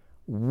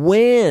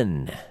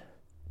when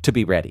to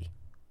be ready,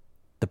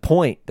 the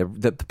point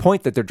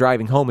that they're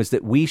driving home is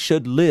that we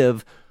should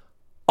live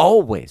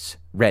always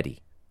ready,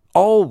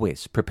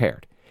 always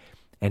prepared.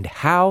 And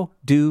how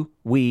do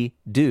we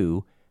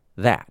do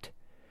that?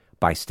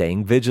 By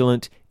staying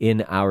vigilant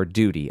in our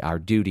duty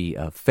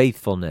of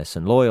faithfulness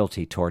and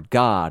loyalty toward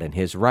God and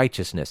his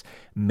righteousness.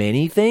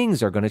 Many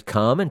things are going to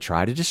come and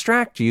try to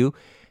distract you,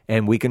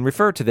 and we can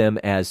refer to them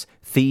as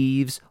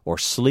thieves or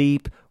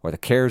sleep or the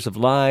cares of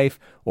life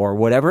or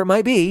whatever it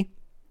might be,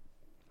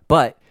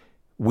 but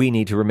we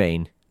need to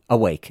remain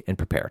awake and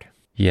prepared.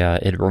 Yeah,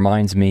 it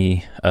reminds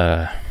me,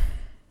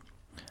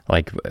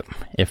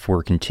 if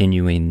we're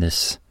continuing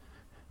this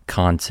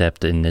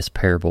concept in this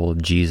parable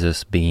of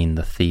Jesus being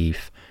the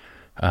thief,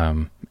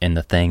 and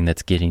the thing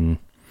that's getting,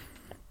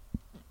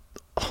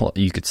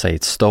 you could say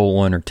it's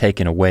stolen or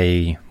taken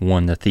away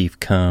when the thief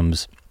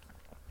comes.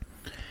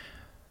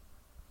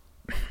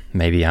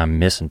 Maybe I'm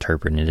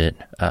misinterpreting it,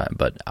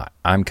 but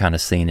I'm kind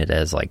of seeing it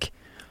as like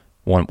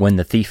when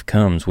the thief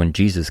comes, when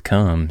Jesus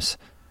comes,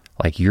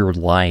 like your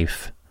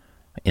life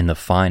in the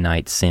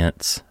finite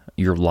sense,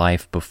 your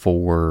life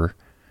before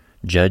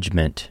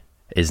judgment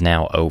is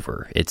now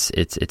over.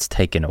 It's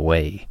taken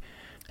away.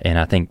 And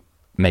I think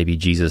maybe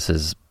Jesus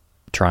is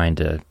trying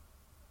to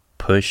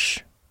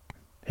push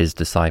his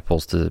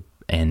disciples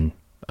and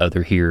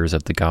other hearers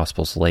of the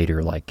Gospels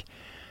later, like,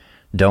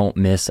 don't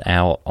miss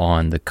out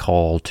on the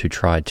call to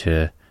try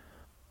to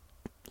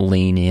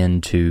lean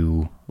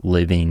into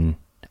living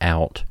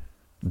out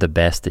the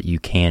best that you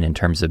can in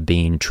terms of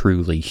being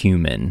truly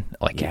human,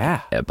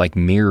 like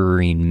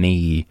mirroring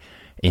me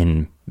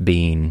in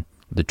being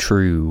the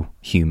true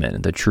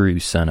human, the true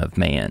Son of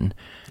Man.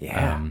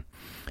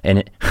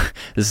 And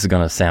this is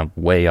going to sound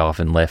way off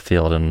in left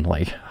field and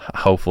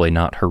hopefully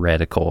not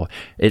heretical.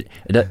 It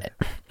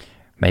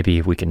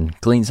maybe we can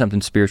glean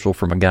something spiritual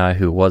from a guy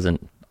who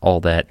wasn't all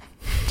that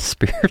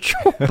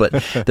spiritual, but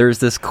there's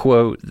this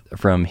quote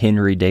from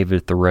Henry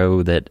David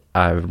Thoreau that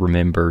I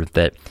remember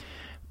that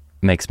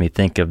makes me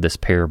think of this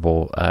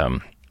parable.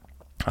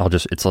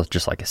 It's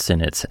just like a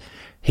sentence.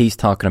 He's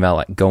talking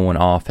about going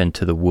off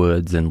into the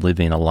woods and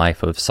living a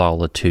life of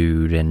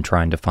solitude and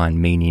trying to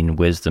find meaning and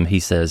wisdom.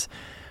 He says,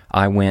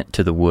 I went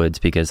to the woods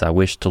because I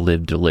wished to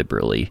live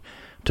deliberately,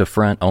 to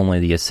front only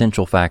the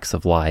essential facts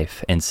of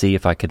life and see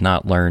if I could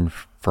not learn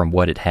from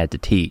what it had to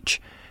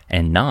teach,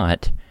 and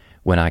not,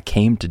 when I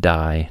came to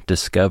die,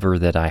 discover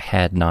that I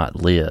had not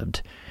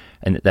lived.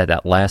 And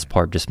that last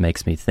part just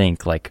makes me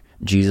think, like,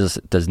 Jesus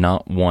does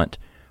not want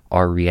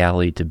our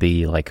reality to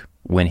be like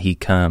when he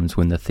comes,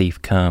 when the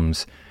thief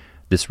comes,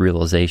 this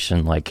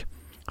realization like,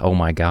 oh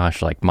my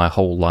gosh, like my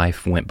whole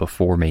life went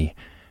before me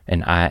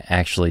and I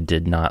actually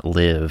did not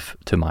live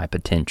to my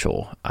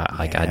potential.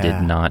 I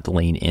did not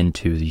lean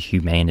into the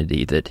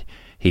humanity that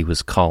he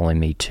was calling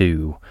me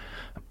to.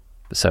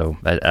 So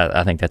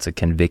I think that's a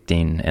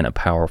convicting and a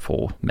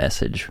powerful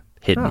message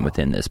hidden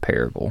within this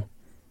parable.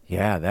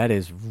 Yeah, that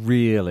is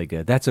really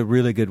good. That's a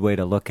really good way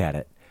to look at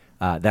it.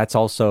 That's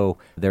also,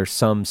 there's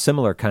some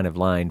similar kind of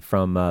line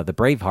from the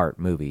Braveheart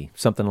movie,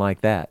 something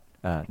like that.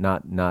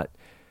 Not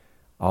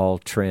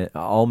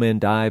all men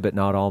die, but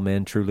not all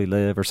men truly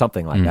live, or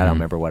something like that. I don't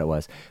remember what it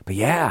was. But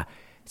yeah,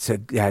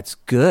 that's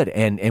good.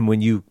 And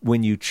when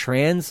you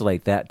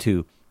translate that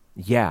to,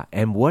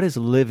 and what is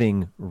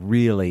living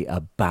really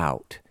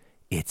about?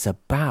 It's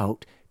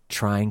about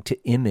trying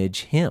to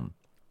image him.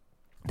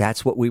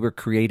 That's what we were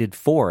created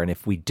for. And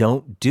if we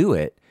don't do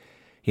it,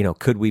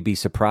 could we be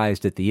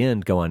surprised at the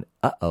end going,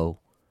 uh-oh,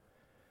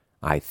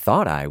 I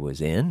thought I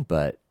was in,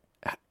 but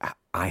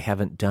I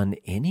haven't done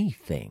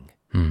anything,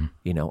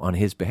 on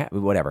his behalf,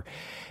 whatever.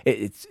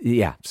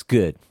 It's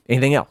good.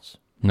 Anything else?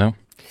 No.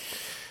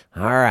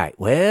 All right.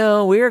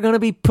 Well, we're going to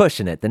be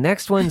pushing it. The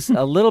next one's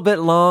a little bit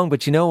long,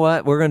 but you know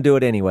what? We're going to do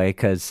it anyway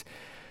because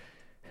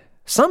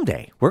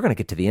someday we're going to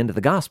get to the end of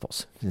the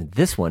Gospels.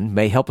 This one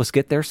may help us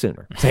get there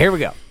sooner. So here we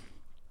go.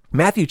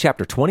 Matthew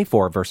chapter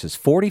 24, verses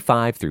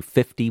 45 through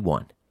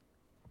 51.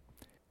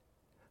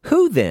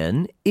 Who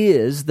then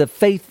is the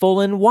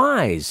faithful and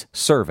wise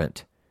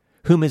servant,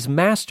 whom his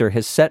master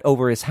has set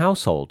over his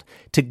household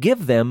to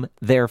give them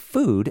their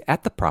food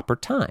at the proper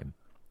time?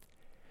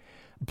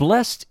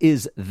 Blessed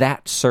is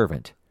that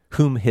servant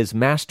whom his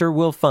master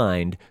will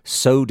find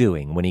so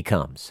doing when he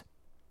comes.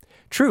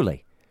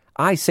 Truly,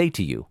 I say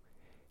to you,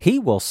 he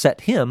will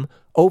set him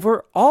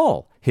over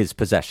all his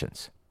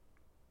possessions.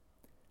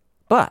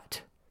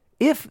 But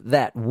if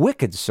that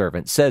wicked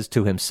servant says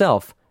to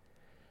himself,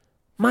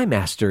 my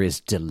master is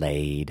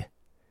delayed,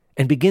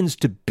 and begins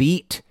to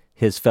beat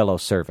his fellow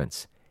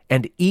servants,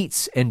 and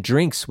eats and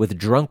drinks with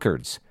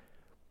drunkards,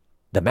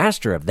 the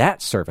master of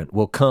that servant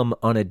will come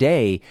on a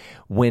day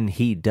when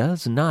he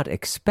does not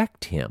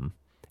expect him,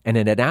 and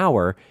in an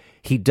hour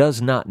he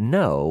does not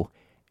know,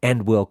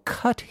 and will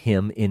cut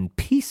him in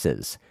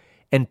pieces,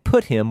 and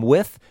put him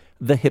with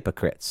the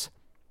hypocrites.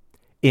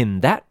 In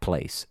that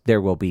place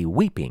there will be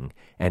weeping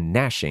and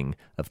gnashing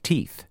of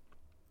teeth.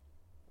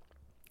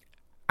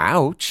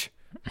 Ouch.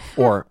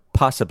 Or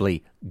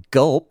possibly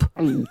gulp.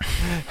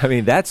 I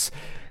mean, that's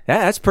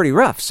pretty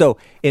rough. So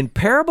in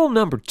parable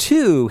number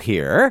 2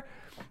 here,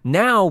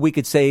 now we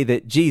could say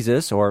that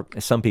Jesus, or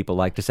some people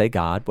like to say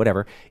God,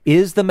 whatever,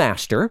 is the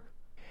master,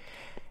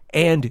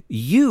 and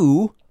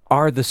you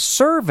are the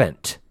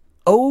servant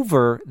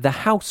over the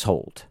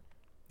household,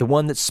 the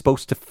one that's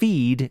supposed to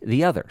feed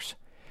the others.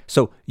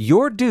 So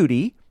your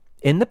duty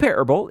in the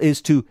parable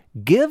is to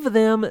give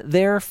them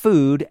their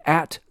food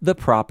at the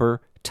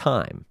proper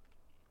time.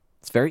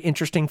 It's a very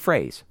interesting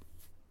phrase.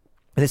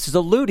 This is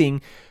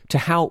alluding to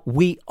how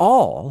we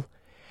all,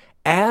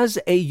 as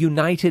a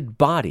united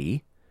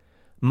body,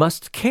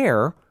 must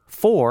care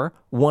for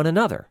one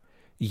another.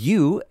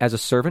 You, as a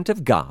servant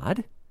of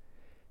God,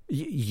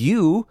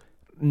 you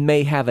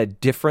may have a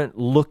different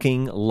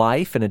looking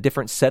life and a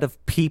different set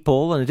of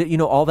people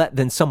and all that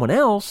than someone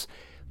else,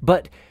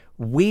 but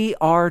we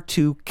are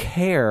to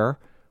care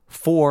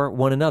for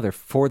one another,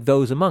 for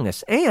those among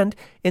us, and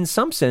in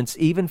some sense,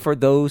 even for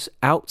those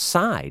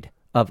outside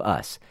of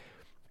us,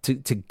 to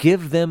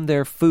give them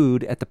their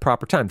food at the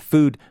proper time.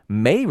 Food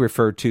may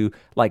refer to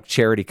like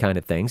charity kind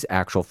of things,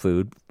 actual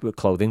food,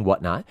 clothing,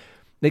 whatnot.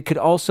 It could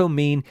also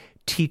mean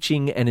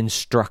teaching and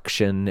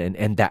instruction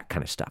and that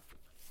kind of stuff.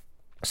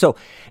 So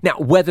now,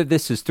 whether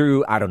this is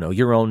through, I don't know,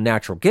 your own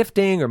natural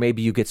gifting, or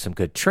maybe you get some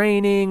good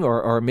training,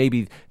 or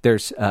maybe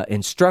there's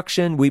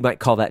instruction, we might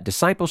call that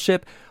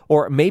discipleship,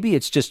 or maybe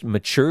it's just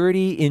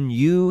maturity in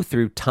you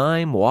through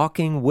time,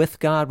 walking with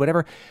God,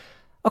 whatever.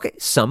 Okay,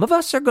 some of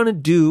us are going to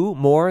do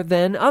more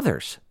than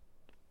others.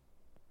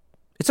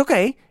 It's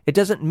okay. It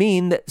doesn't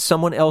mean that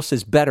someone else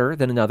is better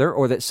than another,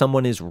 or that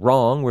someone is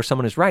wrong where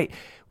someone is right.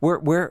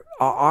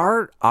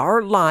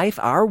 Our life,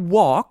 our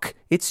walk,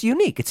 it's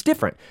unique. It's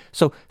different.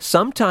 So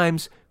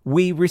sometimes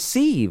we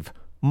receive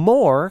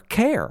more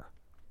care,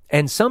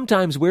 and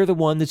sometimes we're the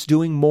one that's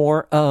doing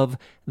more of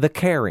the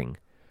caring.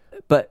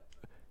 But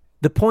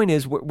the point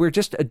is, we're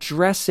just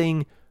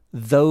addressing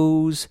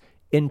those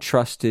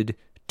entrusted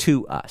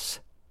to us.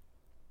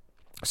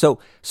 So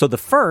the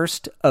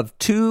first of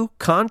 2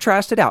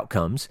 contrasted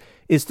outcomes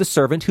is the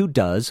servant who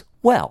does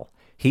well.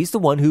 He's the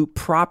one who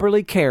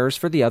properly cares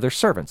for the other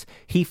servants.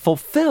 He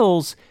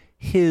fulfills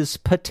his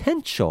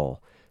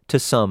potential to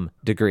some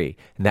degree.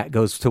 And that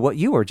goes to what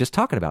you were just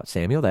talking about,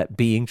 Samuel, that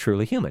being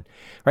truly human,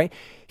 right?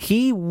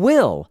 He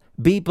will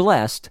be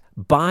blessed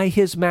by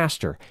his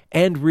master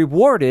and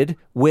rewarded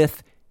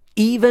with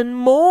even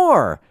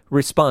more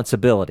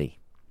responsibility.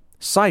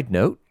 Side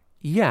note,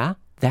 yeah,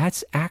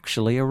 that's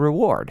actually a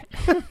reward.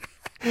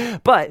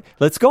 But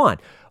let's go on.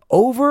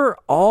 Over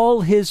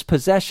all his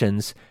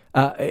possessions,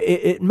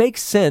 it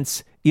makes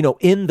sense,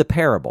 in the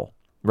parable,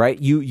 right?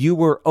 You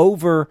were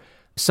over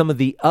some of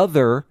the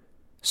other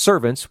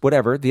servants,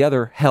 whatever, the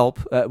other help,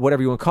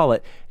 whatever you want to call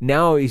it.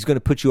 Now he's going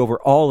to put you over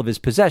all of his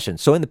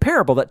possessions. So in the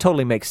parable, that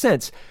totally makes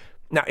sense.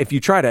 Now, if you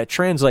try to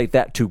translate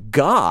that to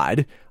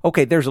God,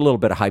 okay, there's a little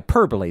bit of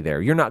hyperbole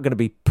there. You're not going to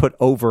be put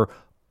over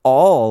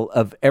all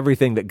of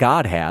everything that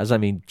God has. I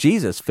mean,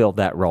 Jesus filled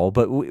that role,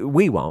 but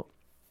we won't.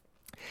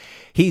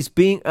 He's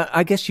being,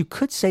 I guess you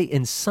could say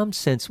in some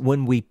sense,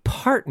 when we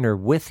partner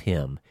with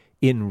him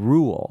in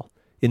rule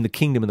in the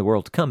kingdom and the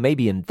world to come,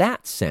 maybe in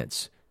that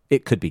sense,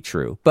 it could be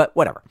true, but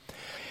whatever.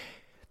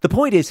 The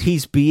point is,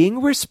 he's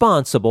being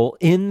responsible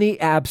in the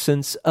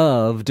absence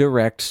of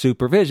direct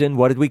supervision.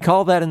 What did we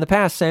call that in the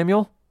past,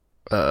 Samuel?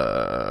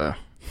 I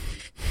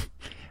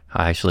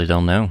actually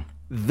don't know.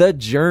 The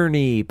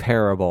journey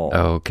parable.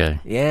 Oh, okay.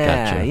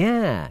 Yeah,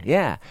 Gotcha.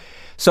 yeah.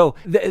 So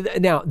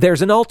now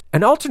there's an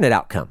alternate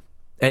outcome,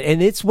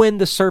 and it's when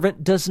the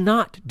servant does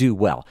not do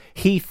well.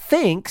 He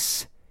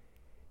thinks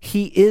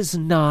he is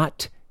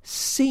not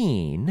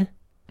seen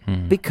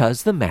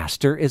because the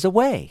master is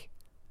away.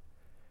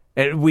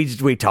 And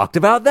we talked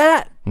about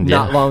that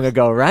not long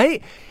ago,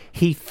 right?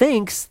 He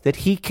thinks that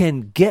he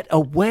can get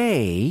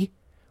away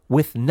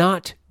with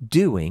not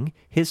doing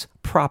his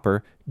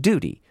proper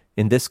duty.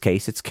 In this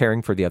case, it's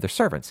caring for the other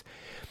servants.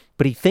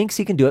 But he thinks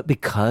he can do it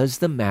because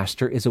the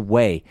master is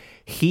away.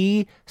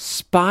 He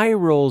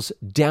spirals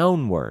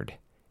downward,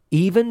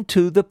 even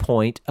to the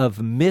point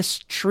of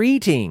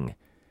mistreating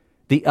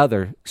the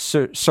other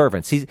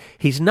servants.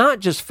 He's not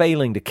just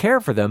failing to care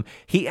for them,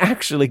 he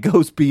actually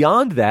goes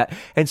beyond that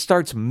and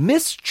starts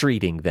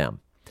mistreating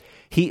them.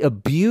 He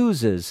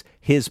abuses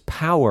his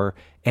power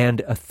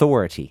and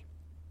authority.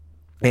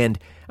 And,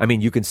 I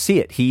mean, you can see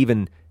it. He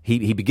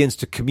begins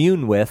to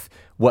commune with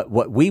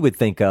what we would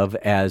think of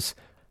as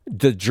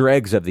the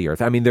dregs of the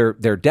earth. I mean,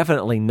 they're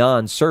definitely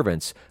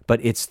non-servants, but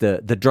it's the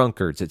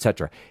drunkards,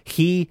 etc.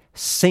 He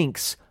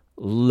sinks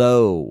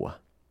low.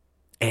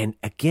 And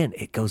again,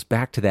 it goes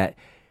back to that.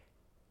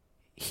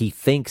 He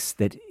thinks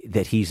that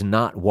he's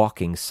not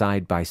walking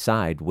side by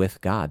side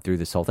with God through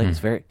this whole thing.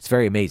 It's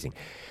very amazing.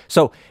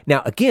 So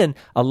now, again,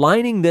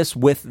 aligning this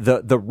with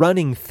the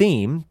running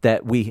theme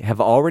that we have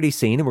already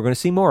seen, and we're going to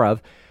see more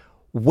of,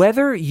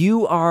 whether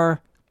you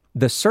are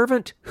the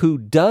servant who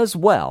does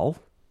well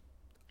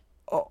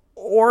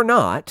or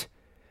not,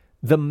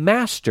 the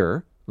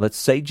master, let's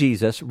say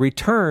Jesus,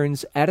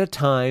 returns at a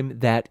time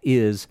that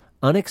is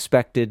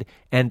unexpected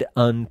and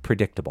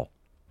unpredictable.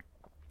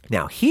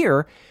 Now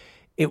here,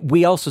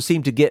 we also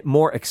seem to get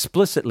more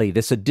explicitly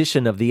this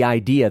addition of the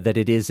idea that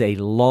it is a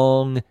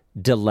long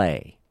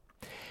delay.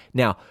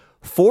 Now,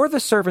 for the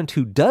servant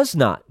who does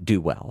not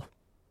do well,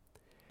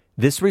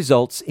 this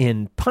results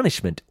in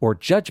punishment or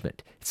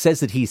judgment. It says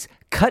that he's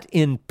cut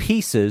in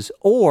pieces,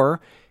 or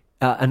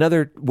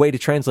another way to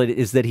translate it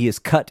is that he is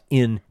cut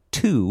in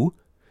two.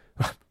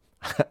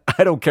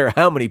 I don't care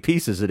how many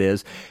pieces it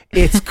is.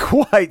 It's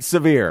quite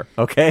severe,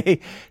 okay?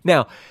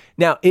 Now,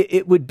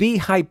 it would be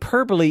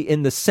hyperbole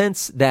in the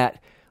sense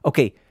that,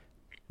 okay,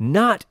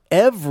 not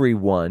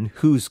everyone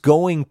who's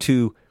going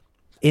to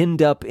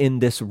end up in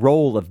this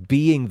role of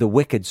being the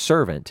wicked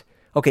servant,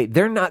 okay,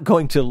 they're not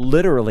going to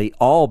literally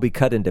all be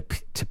cut into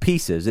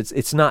pieces.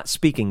 It's not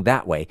speaking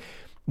that way.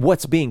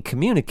 What's being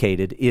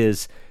communicated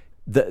is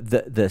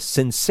the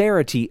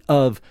sincerity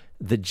of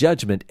the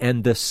judgment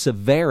and the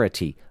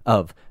severity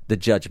of the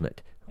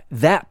judgment.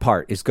 That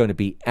part is going to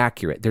be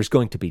accurate. There's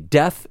going to be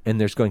death and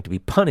there's going to be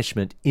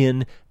punishment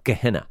in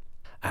Gehenna.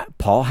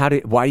 Paul,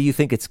 why do you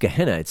think it's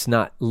Gehenna? It's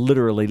not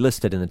literally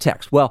listed in the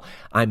text. Well,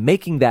 I'm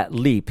making that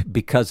leap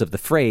because of the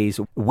phrase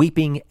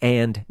weeping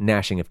and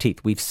gnashing of teeth.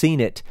 We've seen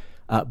it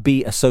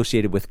be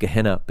associated with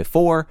Gehenna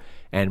before,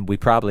 and we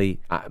probably,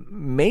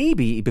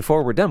 maybe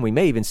before we're done, we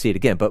may even see it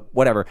again, but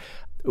whatever.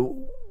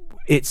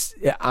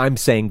 I'm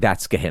saying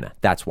that's Gehenna.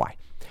 That's why.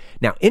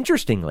 Now,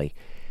 interestingly,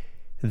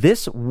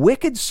 this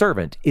wicked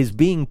servant is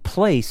being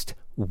placed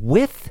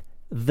with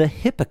the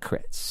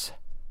hypocrites.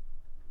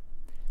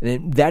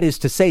 And that is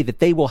to say that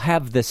they will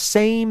have the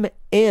same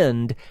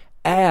end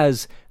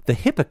as the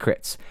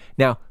hypocrites.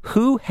 Now,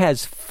 who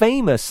has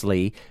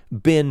famously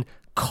been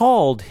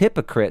called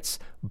hypocrites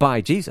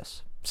by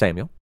Jesus,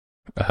 Samuel?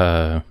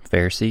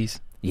 Pharisees.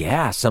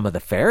 Yeah, some of the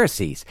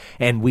Pharisees.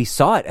 And we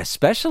saw it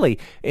especially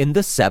in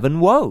the 7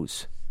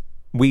 woes.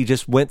 We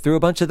just went through a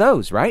bunch of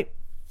those, right?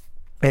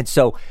 And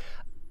so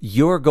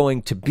you're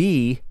going to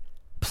be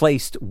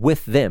placed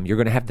with them. You're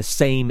going to have the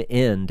same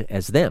end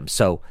as them.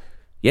 So,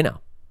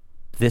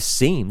 this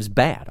seems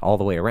bad all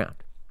the way around.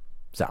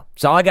 So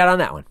that's all I got on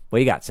that one. What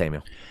do you got,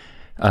 Samuel?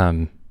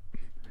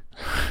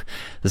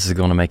 This is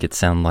going to make it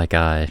sound like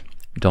I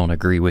don't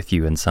agree with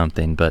you in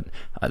something, but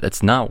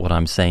that's not what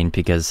I'm saying,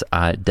 because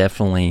I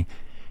definitely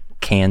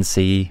can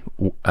see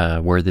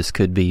where this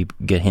could be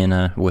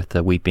Gehenna with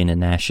the weeping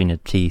and gnashing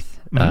of teeth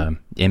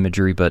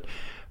imagery, but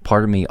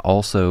part of me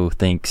also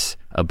thinks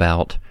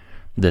about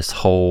this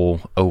whole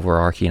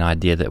overarching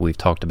idea that we've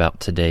talked about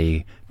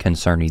today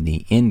concerning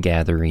the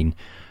ingathering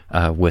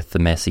with the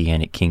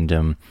Messianic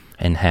kingdom,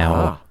 and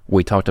how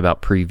we talked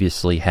about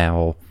previously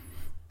how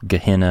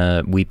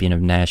Gehenna, weeping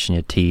of gnashing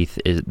of teeth,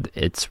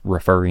 it's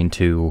referring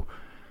to,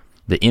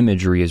 the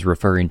imagery is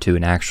referring to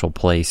an actual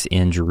place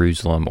in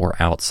Jerusalem or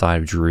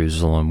outside of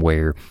Jerusalem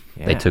where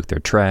they took their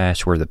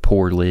trash, where the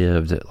poor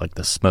lived. Like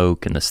the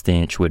smoke and the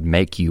stench would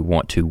make you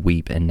want to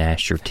weep and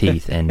gnash your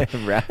teeth. And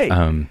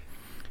right.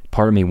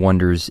 Part of me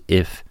wonders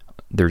if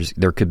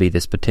there could be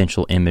this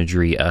potential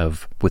imagery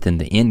of, within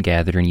the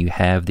ingathering, you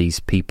have these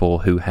people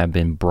who have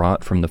been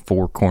brought from the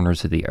four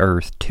corners of the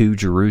earth to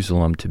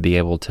Jerusalem to be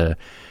able to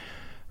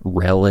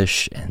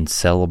relish and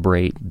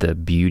celebrate the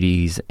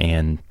beauties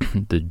and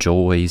the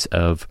joys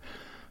of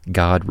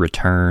God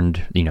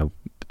returned,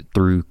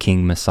 through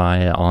King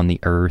Messiah on the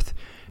earth.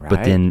 Right.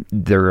 But then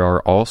there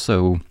are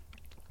also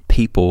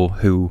people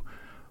who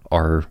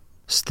are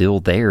still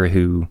there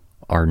who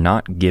are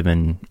not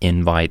given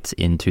invites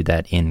into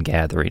that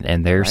ingathering,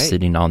 and they're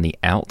sitting on the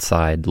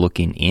outside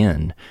looking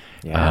in,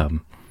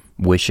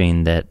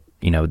 wishing that,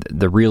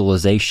 the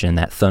realization,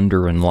 that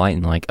thunder and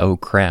lightning, like, oh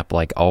crap,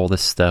 like all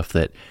this stuff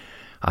that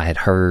I had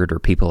heard or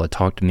people had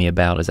talked to me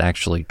about is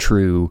actually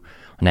true.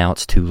 Now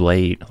it's too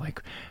late.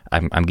 Like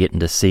I'm getting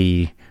to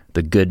see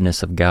the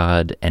goodness of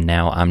God, and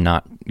now I'm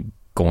not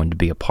going to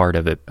be a part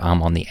of it.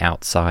 I'm on the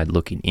outside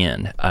looking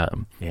in.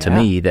 To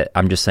me, that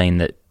I'm just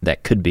saying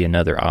that could be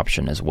another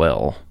option as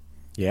well.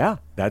 Yeah,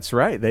 that's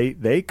right.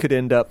 They could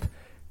end up,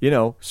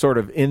 sort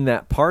of in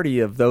that party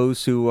of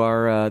those who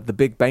are the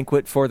big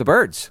banquet for the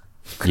birds.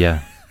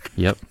 Yeah.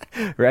 Yep.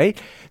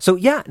 Right? So,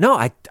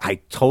 I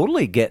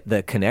totally get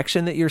the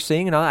connection that you're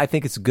seeing, and I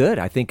think it's good.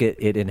 I think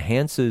it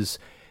enhances,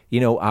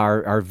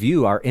 our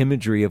view, our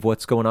imagery of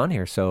what's going on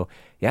here. So,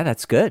 yeah,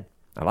 that's good.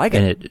 I like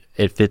it. And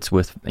it fits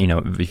with,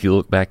 if you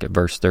look back at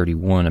verse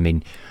 31, I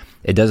mean,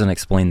 it doesn't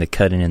explain the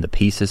cutting into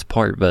pieces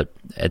part, but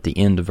at the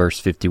end of verse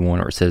 51,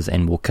 where it says,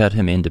 and we'll cut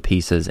him into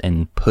pieces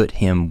and put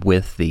him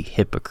with the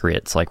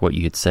hypocrites, like what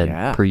you had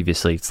said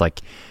previously. It's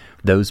like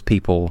those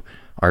people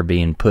are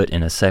being put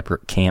in a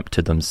separate camp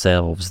to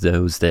themselves,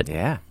 those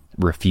that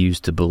refuse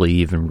to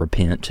believe and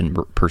repent and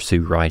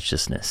pursue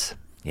righteousness.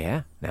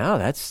 Yeah, no,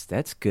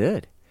 that's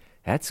good.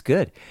 That's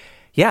good.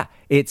 Yeah,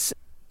 it's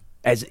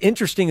as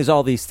interesting as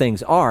all these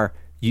things are,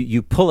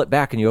 you pull it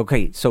back and you go,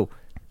 okay, so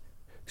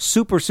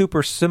super,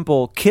 super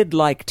simple,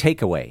 kid-like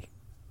takeaway.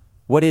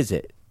 What is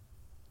it?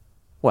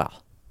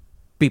 Well,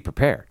 be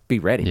prepared, be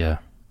ready. Yeah.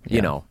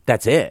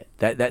 That's it.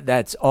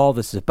 That's all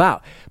this is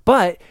about.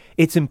 But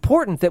it's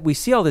important that we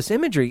see all this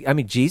imagery. I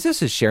mean,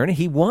 Jesus is sharing it.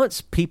 He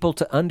wants people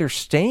to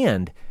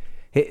understand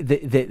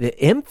the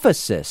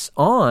emphasis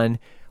on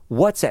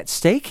what's at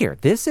stake here.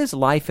 This is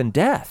life and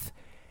death.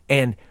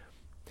 And,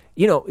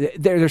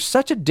 there's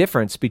such a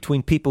difference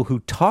between people who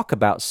talk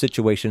about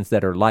situations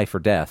that are life or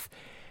death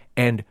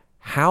and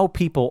how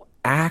people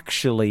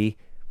actually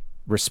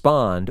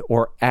respond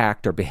or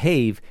act or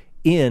behave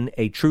in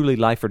a truly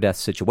life or death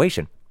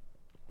situation.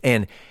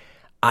 And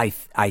I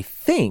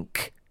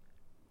think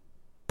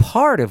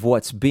part of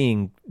what's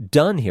being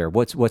done here,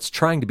 what's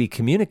trying to be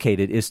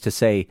communicated, is to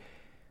say,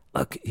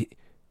 look,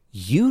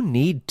 you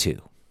need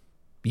to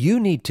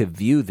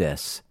view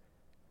this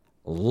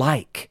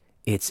like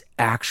it's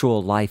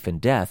actual life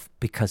and death,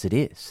 because it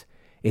is.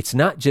 It's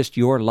not just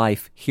your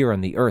life here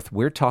on the earth.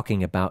 We're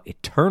talking about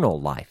eternal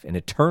life and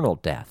eternal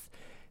death.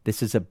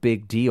 This is a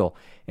big deal,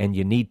 and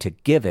you need to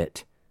give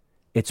it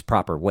its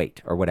proper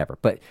weight or whatever.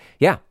 But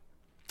yeah,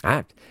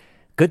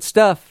 good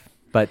stuff.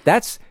 But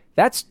that's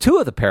 2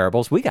 of the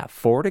parables. We got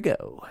 4 to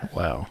go.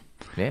 Wow.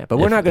 Yeah, but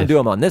we're not going to do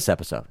them on this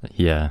episode.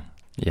 Yeah.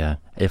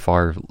 If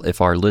our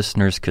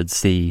listeners could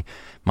see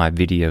my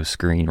video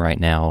screen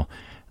right now,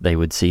 they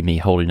would see me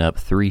holding up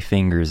 3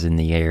 fingers in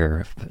the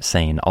air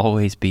saying,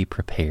 always be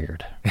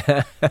prepared.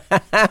 I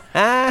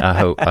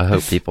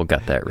hope people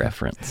got that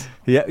reference.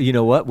 Yeah, you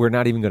know what? We're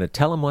not even going to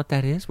tell them what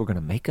that is. We're going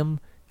to make them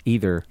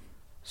either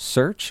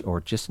search or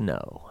just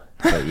know.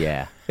 But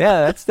yeah,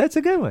 that's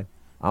a good one.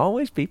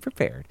 Always be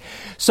prepared.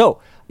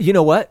 So, you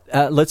know what?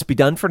 Let's be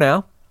done for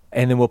now,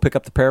 and then we'll pick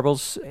up the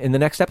parables in the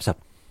next episode.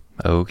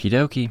 Okie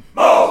dokie.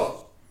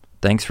 Most!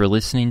 Thanks for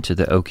listening to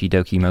the Okie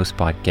Dokie Most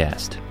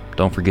podcast.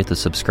 Don't forget to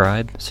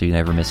subscribe so you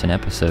never miss an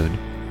episode.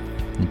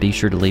 And be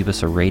sure to leave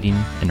us a rating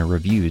and a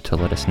review to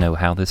let us know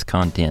how this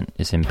content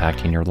is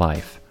impacting your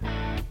life.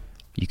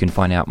 You can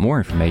find out more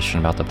information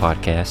about the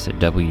podcast at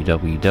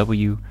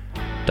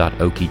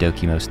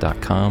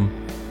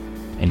www.okiedokimos.com.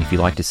 And if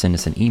you'd like to send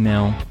us an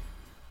email,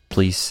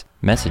 please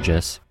message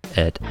us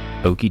at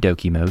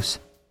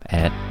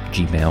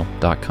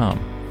okiedokimos@gmail.com.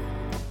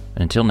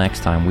 Until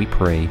next time, we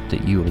pray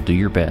that you will do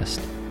your best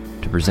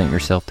to present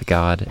yourself to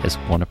God as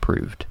one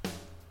approved,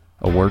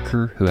 a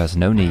worker who has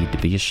no need to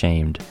be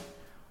ashamed,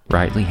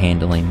 rightly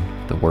handling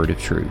the word of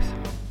truth.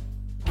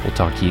 We'll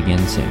talk to you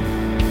again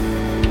soon.